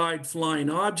 Unidentified flying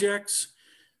objects,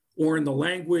 or in the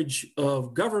language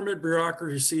of government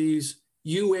bureaucracies,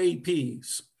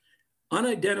 UAPs,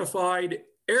 unidentified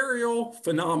aerial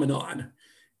phenomenon.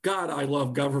 God, I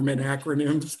love government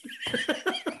acronyms.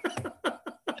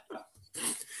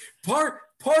 Part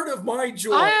of my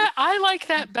joy. I like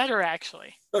that better,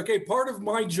 actually. Okay, part of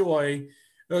my joy,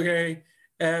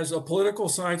 as a political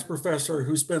science professor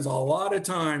who spends a lot of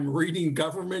time reading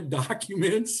government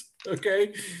documents,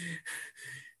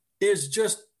 is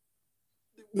just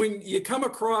when you come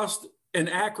across an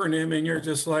acronym and you're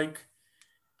just like,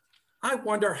 I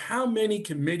wonder how many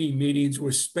committee meetings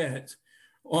were spent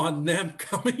on them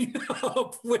coming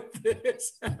up with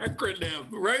this acronym,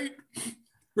 right?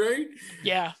 Right?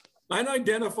 Yeah.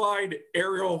 Unidentified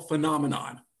aerial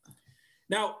phenomenon.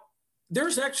 Now,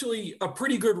 there's actually a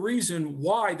pretty good reason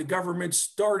why the government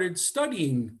started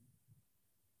studying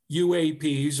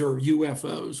UAPs or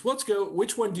UFOs. Let's go.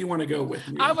 Which one do you want to go with?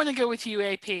 I want to go with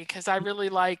UAP because I really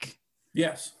like.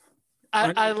 Yes.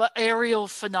 I aerial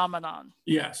phenomenon.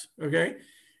 Yes. Okay.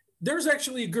 There's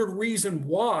actually a good reason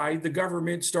why the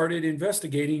government started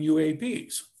investigating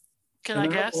UAPs. Can I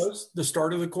guess? That was the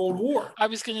start of the Cold War. I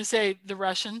was going to say the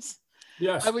Russians.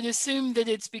 Yes. I would assume that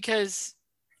it's because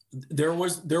there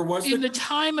was in the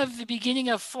time of the beginning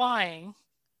of flying,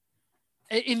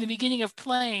 in the beginning of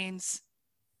planes,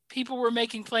 people were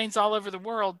making planes all over the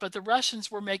world, but the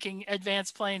Russians were making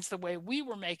advanced planes the way we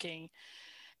were making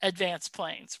advanced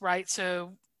planes, right?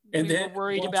 So we were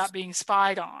worried about being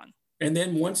spied on. And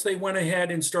then once they went ahead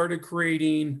and started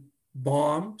creating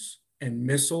bombs and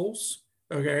missiles,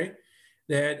 okay,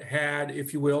 that had,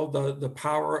 if you will, the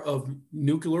power of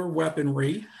nuclear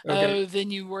weaponry. Okay. Oh, then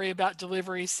you worry about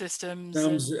delivery systems.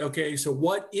 Okay, so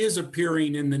what is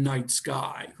appearing in the night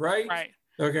sky, right? Right.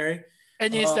 Okay.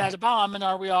 And is that a bomb, and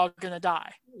are we all going to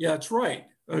die? Yeah, that's right.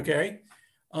 Okay.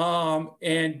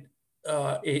 And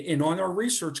on our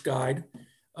research guide,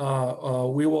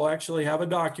 we will actually have a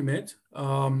document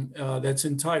that's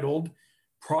entitled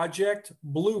Project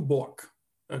Blue Book.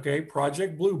 Okay,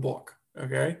 Project Blue Book.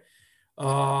 Okay,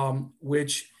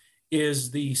 which is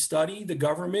the study the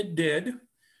government did.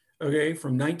 Okay,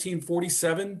 from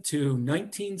 1947 to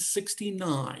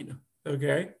 1969.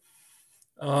 Okay,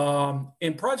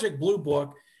 and Project Blue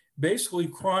Book basically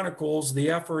chronicles the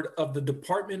effort of the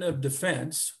Department of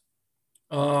Defense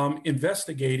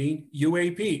investigating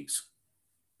UAPs.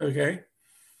 Okay.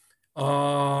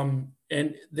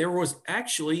 And there was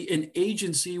actually an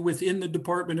agency within the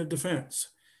Department of Defense,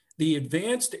 the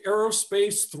Advanced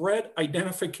Aerospace Threat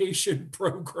Identification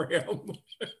Program.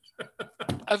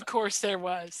 Of course there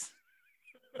was.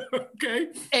 Okay.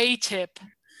 AATIP.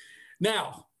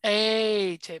 Now.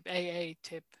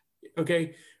 AATIP.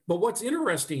 Okay. But what's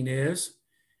interesting is,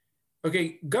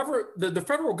 okay, the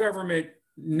federal government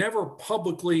never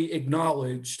publicly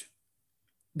acknowledged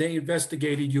they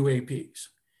investigated UAPs.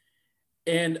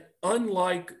 And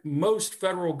unlike most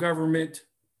federal government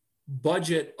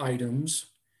budget items,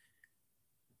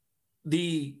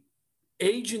 the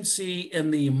agency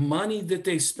and the money that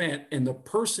they spent and the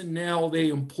personnel they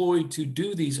employed to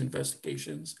do these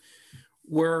investigations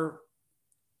were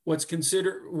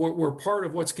part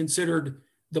of what's considered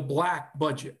the black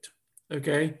budget.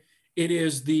 Okay. It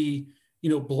is the,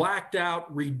 blacked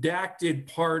out, redacted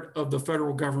part of the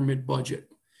federal government budget.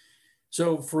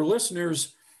 So for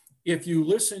listeners, if you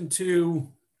listen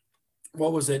to,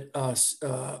 what was it,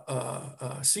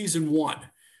 season 1,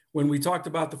 when we talked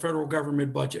about the federal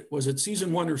government budget, was it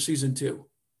season 1 or season 2?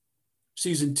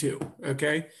 Season 2,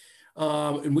 okay?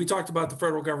 And we talked about the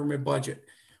federal government budget.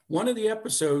 One of the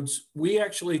episodes, we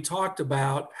actually talked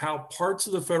about how parts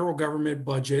of the federal government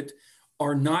budget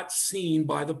are not seen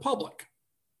by the public,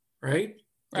 right?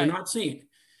 They're not seen.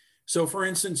 So for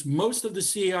instance, most of the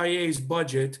CIA's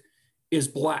budget is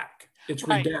black. It's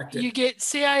redacted. You get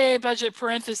CIA budget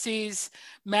parentheses,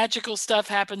 magical stuff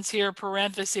happens here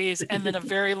parentheses, and then a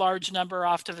very large number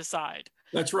off to the side.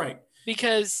 That's right.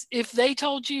 Because if they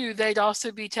told you, they'd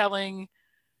also be telling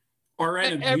our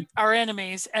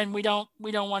enemies, and we don't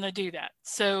want to do that.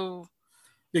 So,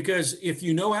 because if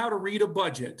you know how to read a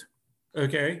budget,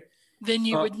 okay, then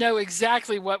you would know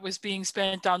exactly what was being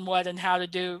spent on what and how to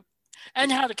do,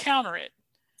 and how to counter it.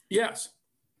 Yes.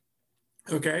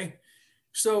 Okay.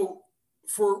 So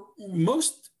for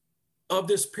most of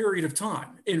this period of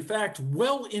time, in fact,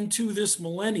 well into this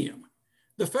millennium,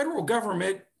 the federal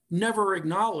government never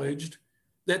acknowledged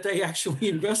that they actually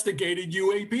investigated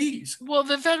UAPs. Well,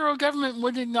 the federal government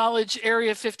would acknowledge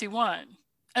Area 51.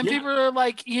 And people are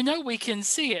like, we can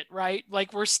see it, right?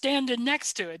 Like we're standing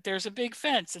next to it. There's a big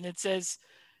fence and it says,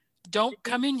 don't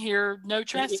come in here, no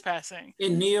trespassing.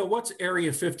 And Nia, what's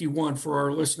Area 51 for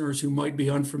our listeners who might be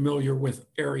unfamiliar with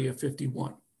Area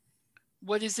 51?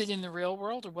 What is it in the real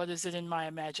world, or what is it in my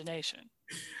imagination?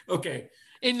 Okay.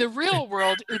 In the real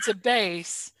world, it's a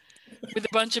base with a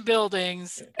bunch of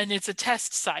buildings and it's a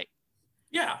test site.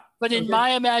 Yeah. But in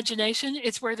my imagination,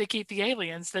 it's where they keep the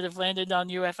aliens that have landed on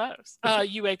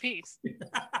UAPs.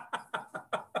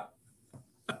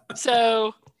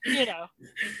 So,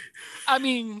 I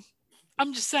mean,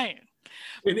 I'm just saying.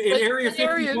 Area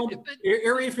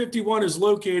 51 is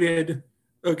located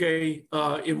Okay,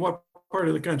 in what part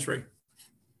of the country?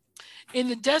 In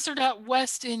the desert out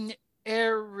west in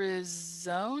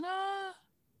Arizona?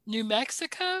 New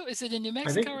Mexico? Is it in New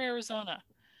Mexico or Arizona?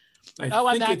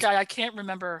 I'm that guy. I can't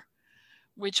remember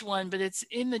which one, but it's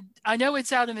I know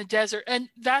it's out in the desert. And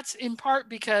that's in part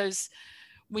because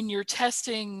when you're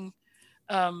testing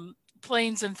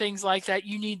planes and things like that,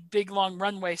 you need big, long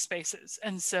runway spaces.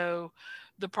 And so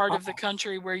the part of the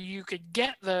country where you could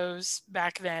get those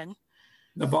back then.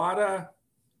 Nevada,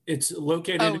 it's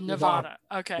located in Nevada.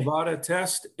 Okay. Nevada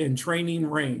Test and Training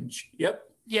Range. Yep.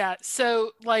 Yeah.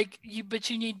 So but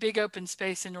you need big open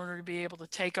space in order to be able to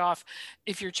take off.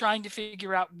 If you're trying to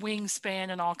figure out wingspan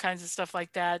and all kinds of stuff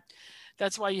like that,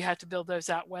 that's why you have to build those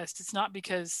out west. It's not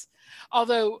because,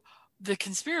 although the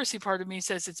conspiracy part of me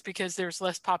says it's because there's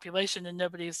less population and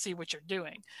nobody will see what you're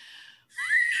doing.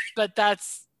 But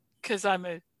that's because I'm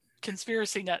a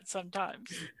conspiracy nut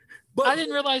sometimes. But I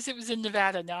didn't realize it was in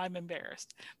Nevada. Now I'm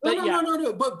embarrassed. But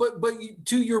no. But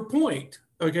to your point,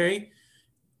 okay,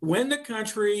 when the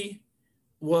country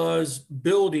was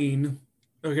building,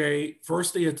 okay,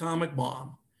 first the atomic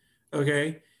bomb,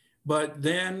 okay, but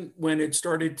then when it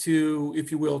started to,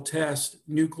 if you will, test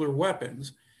nuclear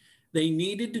weapons, they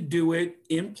needed to do it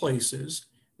in places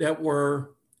that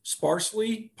were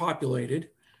sparsely populated,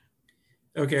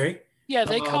 okay? Yeah,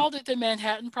 they called it the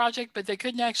Manhattan Project, but they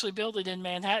couldn't actually build it in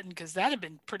Manhattan because that had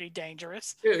been pretty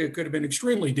dangerous. It could have been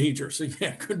extremely dangerous. Yeah,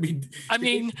 it could be. I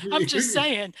mean, I'm just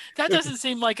saying, that doesn't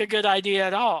seem like a good idea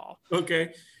at all.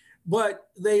 Okay. But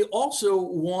they also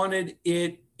wanted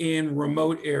it in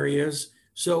remote areas,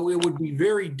 so it would be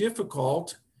very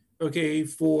difficult, okay,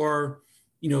 for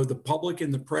the public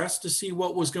and the press to see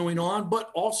what was going on, but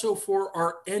also for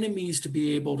our enemies to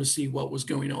be able to see what was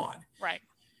going on. Right.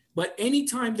 But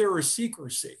anytime there is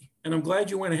secrecy, and I'm glad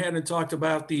you went ahead and talked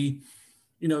about the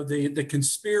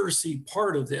conspiracy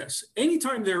part of this.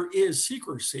 Anytime there is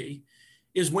secrecy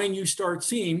is when you start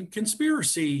seeing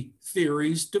conspiracy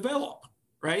theories develop,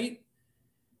 right?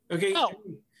 Okay. Oh,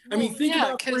 I mean, think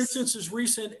about, for instance, as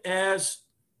recent as,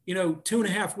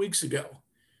 2.5 weeks ago,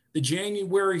 the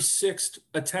January 6th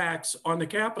attacks on the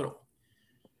Capitol.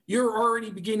 You're already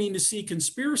beginning to see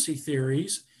conspiracy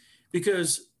theories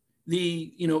because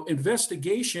the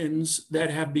investigations that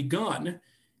have begun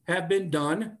have been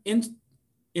done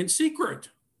in secret,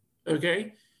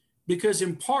 okay? Because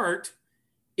in part,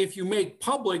 if you make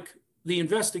public the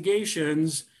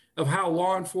investigations of how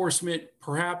law enforcement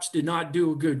perhaps did not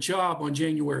do a good job on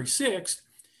January 6th,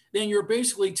 then you're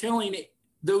basically telling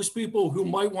those people who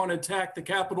might want to attack the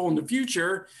Capitol in the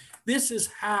future, this is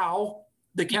how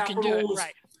the Capitol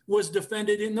was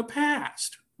defended in the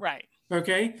past. Right.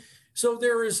 Okay. So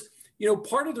there is,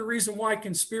 part of the reason why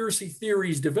conspiracy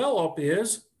theories develop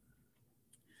is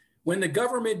when the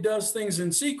government does things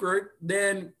in secret,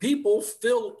 then people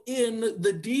fill in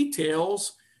the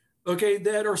details, okay,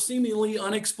 that are seemingly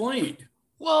unexplained.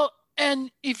 Well,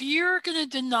 and if you're going to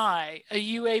deny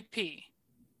a UAP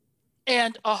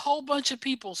and a whole bunch of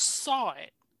people saw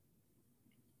it,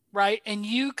 right, and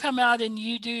you come out and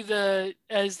you do the,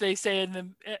 as they say in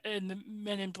the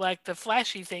Men in Black, the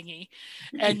flashy thingy,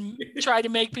 and try to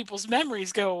make people's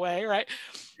memories go away, right?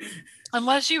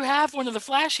 Unless you have one of the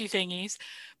flashy thingies,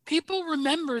 people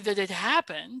remember that it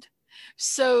happened.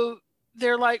 So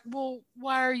they're like, well,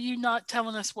 why are you not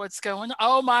telling us what's going on?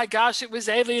 Oh my gosh, it was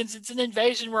aliens. It's an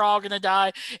invasion. We're all going to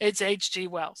die. It's H.G.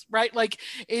 Wells, right? Like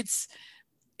it's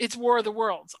War of the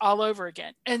Worlds all over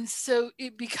again. And so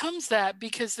it becomes that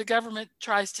because the government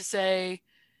tries to say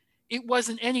it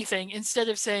wasn't anything instead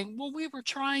of saying, well, we were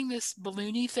trying this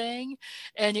balloony thing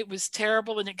and it was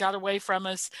terrible and it got away from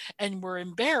us and we're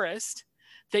embarrassed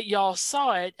that y'all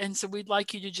saw it. And so we'd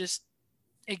like you to just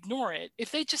ignore it.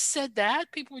 If they just said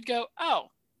that, people would go, oh,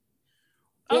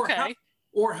 okay.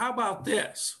 Or how about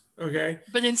this? Okay.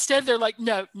 But instead they're like,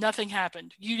 no, nothing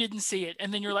happened. You didn't see it.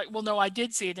 And then you're like, well, no, I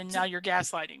did see it. And now you're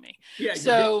gaslighting me. Yeah.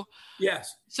 So,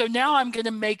 yes. So now I'm going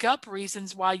to make up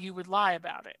reasons why you would lie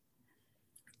about it.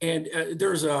 And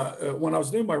there's when I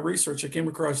was doing my research, I came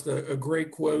across a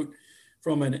great quote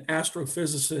from an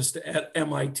astrophysicist at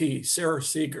MIT, Sarah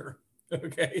Seeger.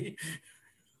 Okay.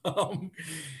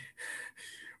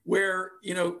 Where,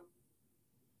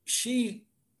 she,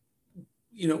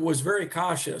 was very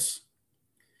cautious,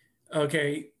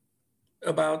 okay,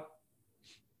 about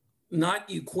not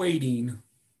equating,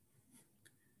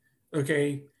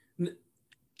 okay,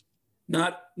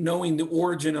 not knowing the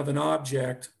origin of an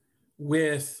object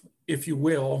with, if you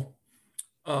will,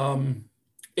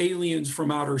 aliens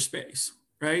from outer space,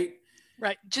 right?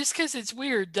 Right. Just because it's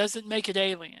weird doesn't make it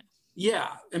alien. Yeah.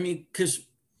 I mean, because,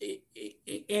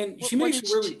 and she makes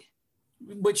really,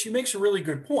 but she makes a really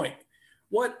good point.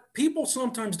 What people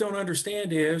sometimes don't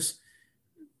understand is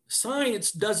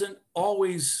science doesn't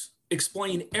always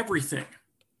explain everything,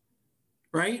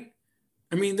 right?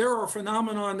 I mean, there are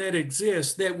phenomena that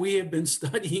exist that we have been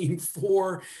studying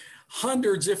for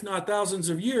hundreds, if not thousands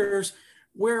of years,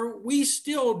 where we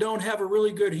still don't have a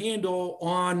really good handle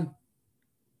on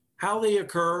how they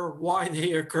occur, why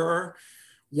they occur,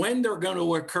 when they're going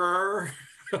to occur,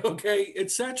 okay,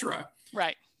 etc.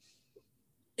 Right.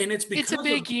 And it's because it's a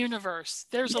big universe.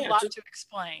 There's a lot to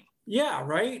explain. Yeah,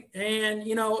 right. And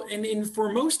and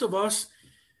for most of us,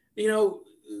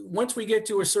 once we get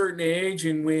to a certain age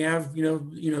and we have,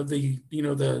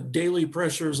 the daily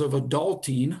pressures of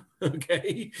adulting,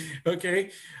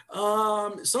 okay.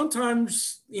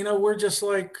 Sometimes, we're just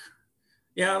like,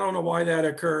 yeah, I don't know why that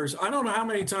occurs. I don't know how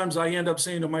many times I end up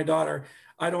saying to my daughter,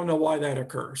 I don't know why that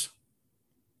occurs.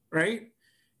 Right.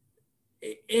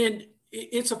 And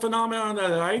it's a phenomenon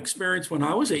that I experienced when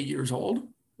I was 8 years old.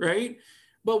 Right.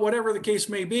 But whatever the case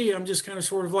may be, I'm just kind of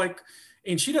sort of like,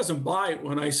 and she doesn't buy it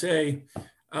when I say,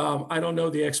 I don't know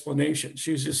the explanation.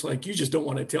 She's just like, you just don't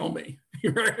want to tell me.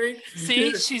 Right.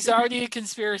 See, she's already a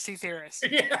conspiracy theorist.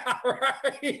 Yeah,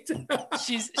 right.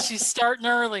 she's starting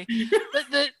early. But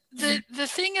the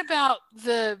thing about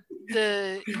the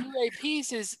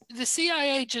UAPs is the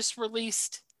CIA just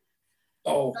released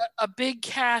a big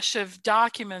cache of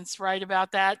documents right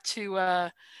about that to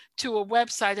a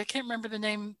website. I can't remember the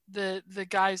name, the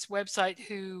guy's website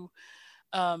who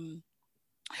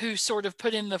sort of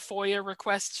put in the FOIA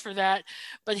requests for that,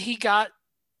 but he got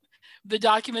the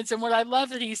documents. And what I love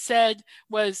that he said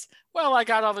was, well, I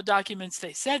got all the documents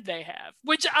they said they have,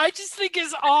 which I just think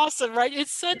is awesome, right?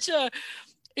 It's such a,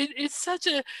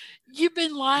 you've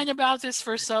been lying about this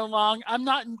for so long. I'm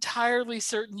not entirely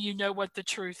certain you know what the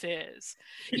truth is.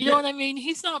 You know what I mean?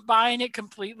 He's not buying it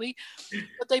completely,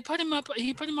 but he put him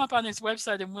up on his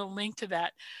website, and we'll link to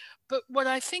that. But what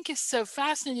I think is so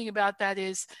fascinating about that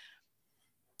is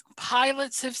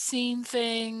pilots have seen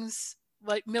things,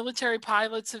 like military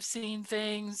pilots have seen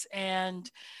things,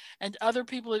 and other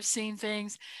people have seen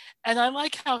things. And I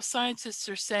like how scientists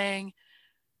are saying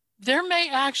there may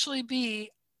actually be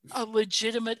a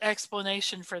legitimate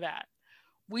explanation for that.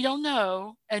 We don't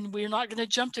know, and we're not going to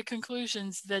jump to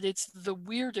conclusions that it's the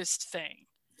weirdest thing.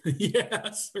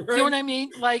 Yes, right. You know what I mean?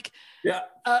 Like, yeah.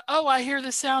 I hear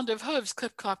the sound of hooves,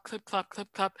 clip, clop, clip, clop, clip,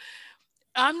 clop.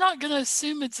 I'm not going to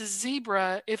assume it's a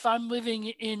zebra. If I'm living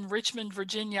in Richmond,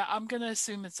 Virginia, I'm going to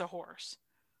assume it's a horse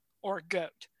or a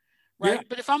goat, right? Yeah.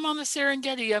 But if I'm on the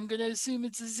Serengeti, I'm going to assume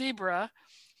it's a zebra.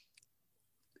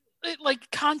 Like,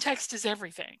 context is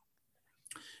everything.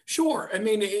 Sure. I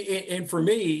mean, and for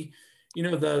me,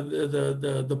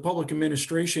 the public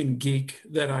administration geek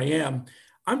that I am,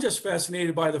 I'm just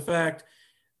fascinated by the fact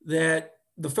that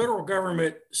the federal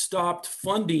government stopped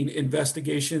funding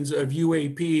investigations of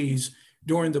UAPs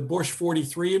during the Bush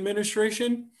 43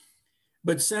 administration,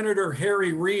 but Senator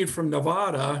Harry Reid from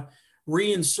Nevada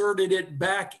reinserted it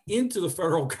back into the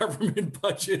federal government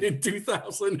budget in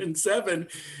 2007,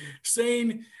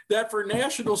 saying that for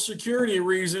national security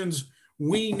reasons,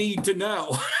 we need to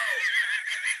know.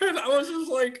 And I was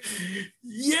just like,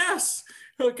 yes,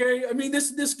 okay. I mean,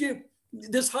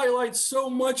 this highlights so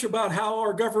much about how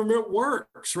our government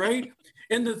works, right?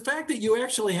 And the fact that you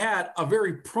actually had a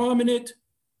very prominent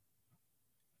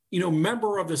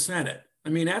member of the Senate. I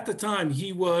mean, at the time,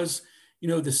 he was,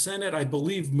 the Senate, I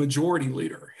believe, majority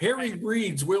leader. Harry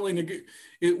Reid's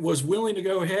was willing to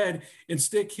go ahead and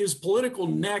stick his political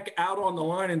neck out on the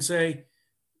line and say,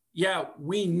 yeah,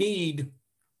 we need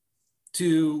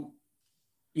to,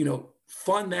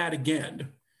 fund that again,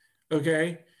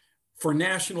 okay, for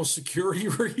national security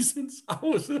reasons. I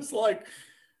was just like,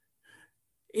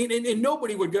 and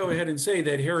nobody would go ahead and say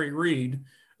that Harry Reid,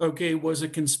 okay, was a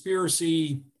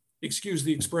conspiracy, excuse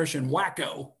the expression,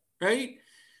 wacko, right?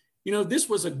 This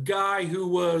was a guy who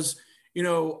was, a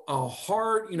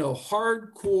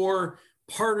hardcore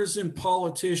partisan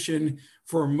politician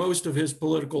for most of his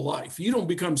political life. You don't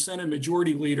become Senate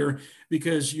majority leader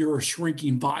because you're a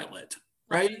shrinking violet,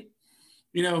 right?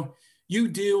 You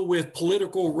deal with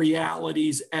political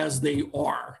realities as they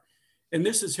are. And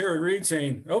this is Harry Reid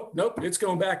saying, nope, it's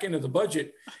going back into the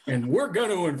budget and we're going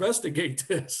to investigate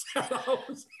this.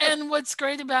 And what's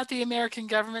great about the American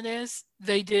government is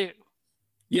they do.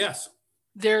 Yes.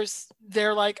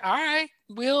 They're like, all right,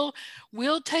 we'll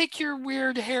take your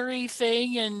weird hairy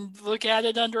thing and look at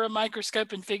it under a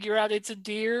microscope and figure out it's a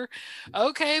deer.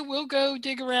 Okay, we'll go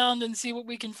dig around and see what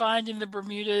we can find in the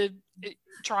Bermuda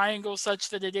Triangle such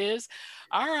that it is.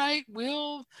 All right, we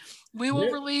will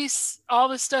release all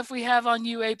the stuff we have on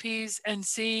UAPs and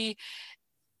see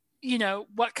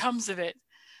what comes of it.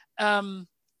 And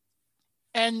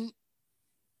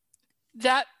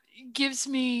that gives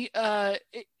me,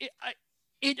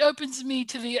 it opens me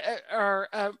to the,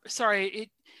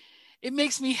 it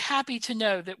makes me happy to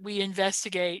know that we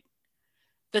investigate,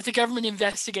 that the government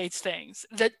investigates things,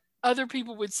 that other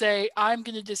people would say, I'm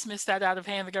going to dismiss that out of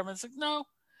hand. The government's like, no,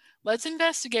 let's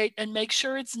investigate and make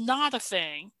sure it's not a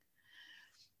thing.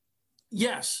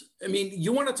 Yes. I mean,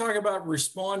 you want to talk about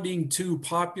responding to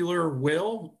popular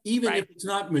will, even if it's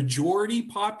not majority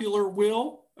popular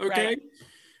will. Okay. Right.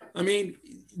 I mean,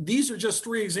 these are just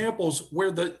 3 examples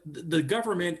where the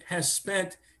government has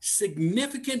spent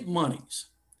significant monies,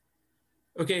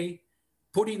 okay,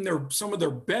 putting some of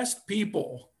their best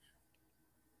people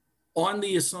on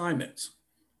the assignments,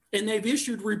 and they've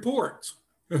issued reports.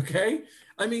 Okay.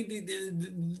 I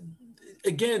mean,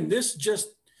 again, this just,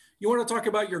 you want to talk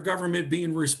about your government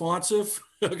being responsive?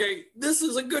 Okay. This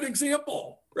is a good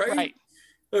example, right?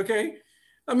 Okay.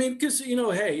 I mean, because,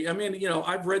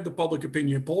 I've read the public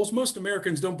opinion polls. Most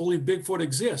Americans don't believe Bigfoot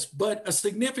exists, but a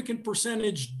significant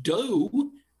percentage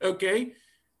do. Okay.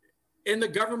 And the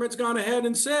government's gone ahead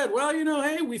and said, well,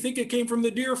 hey, we think it came from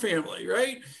the deer family,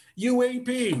 right?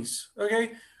 UAPs,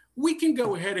 okay? We can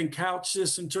go ahead and couch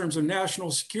this in terms of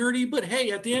national security, but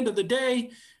hey, at the end of the day,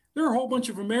 there are a whole bunch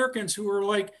of Americans who are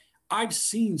like, I've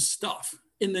seen stuff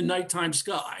in the nighttime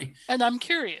sky. And I'm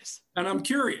curious.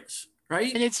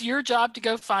 Right? And it's your job to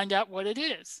go find out what it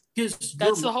is.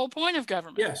 That's the whole point of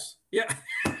government. Yes. Yeah.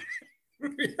 Yeah.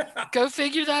 Go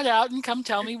figure that out and come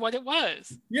tell me what it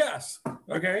was. Yes.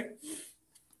 Okay.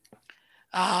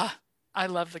 I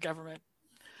love the government.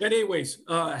 But anyways,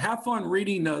 have fun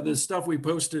reading the stuff we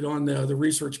posted on the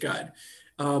research guide.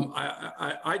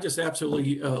 I just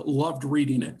absolutely loved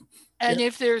reading it. And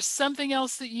if there's something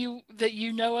else that you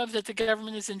know of that the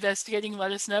government is investigating,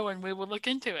 let us know and we will look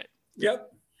into it.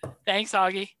 Yep. Thanks,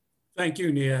 Augie. Thank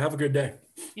you, Nia. Have a good day.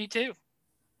 You too.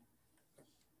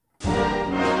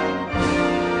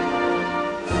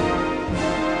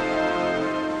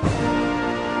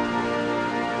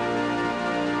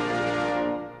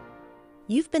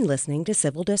 You've been listening to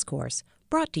Civil Discourse,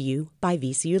 brought to you by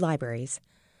VCU Libraries.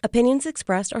 Opinions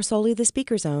expressed are solely the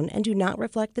speaker's own and do not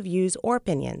reflect the views or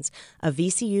opinions of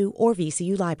VCU or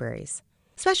VCU Libraries.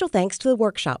 Special thanks to the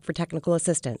Workshop for Technical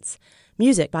Assistance.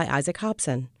 Music by Isaac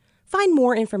Hobson. Find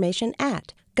more information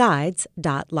at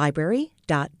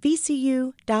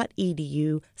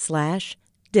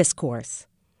guides.library.vcu.edu/discourse.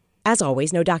 As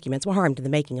always, no documents were harmed in the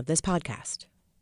making of this podcast.